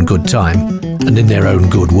in their own good time and in their own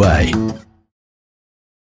good way.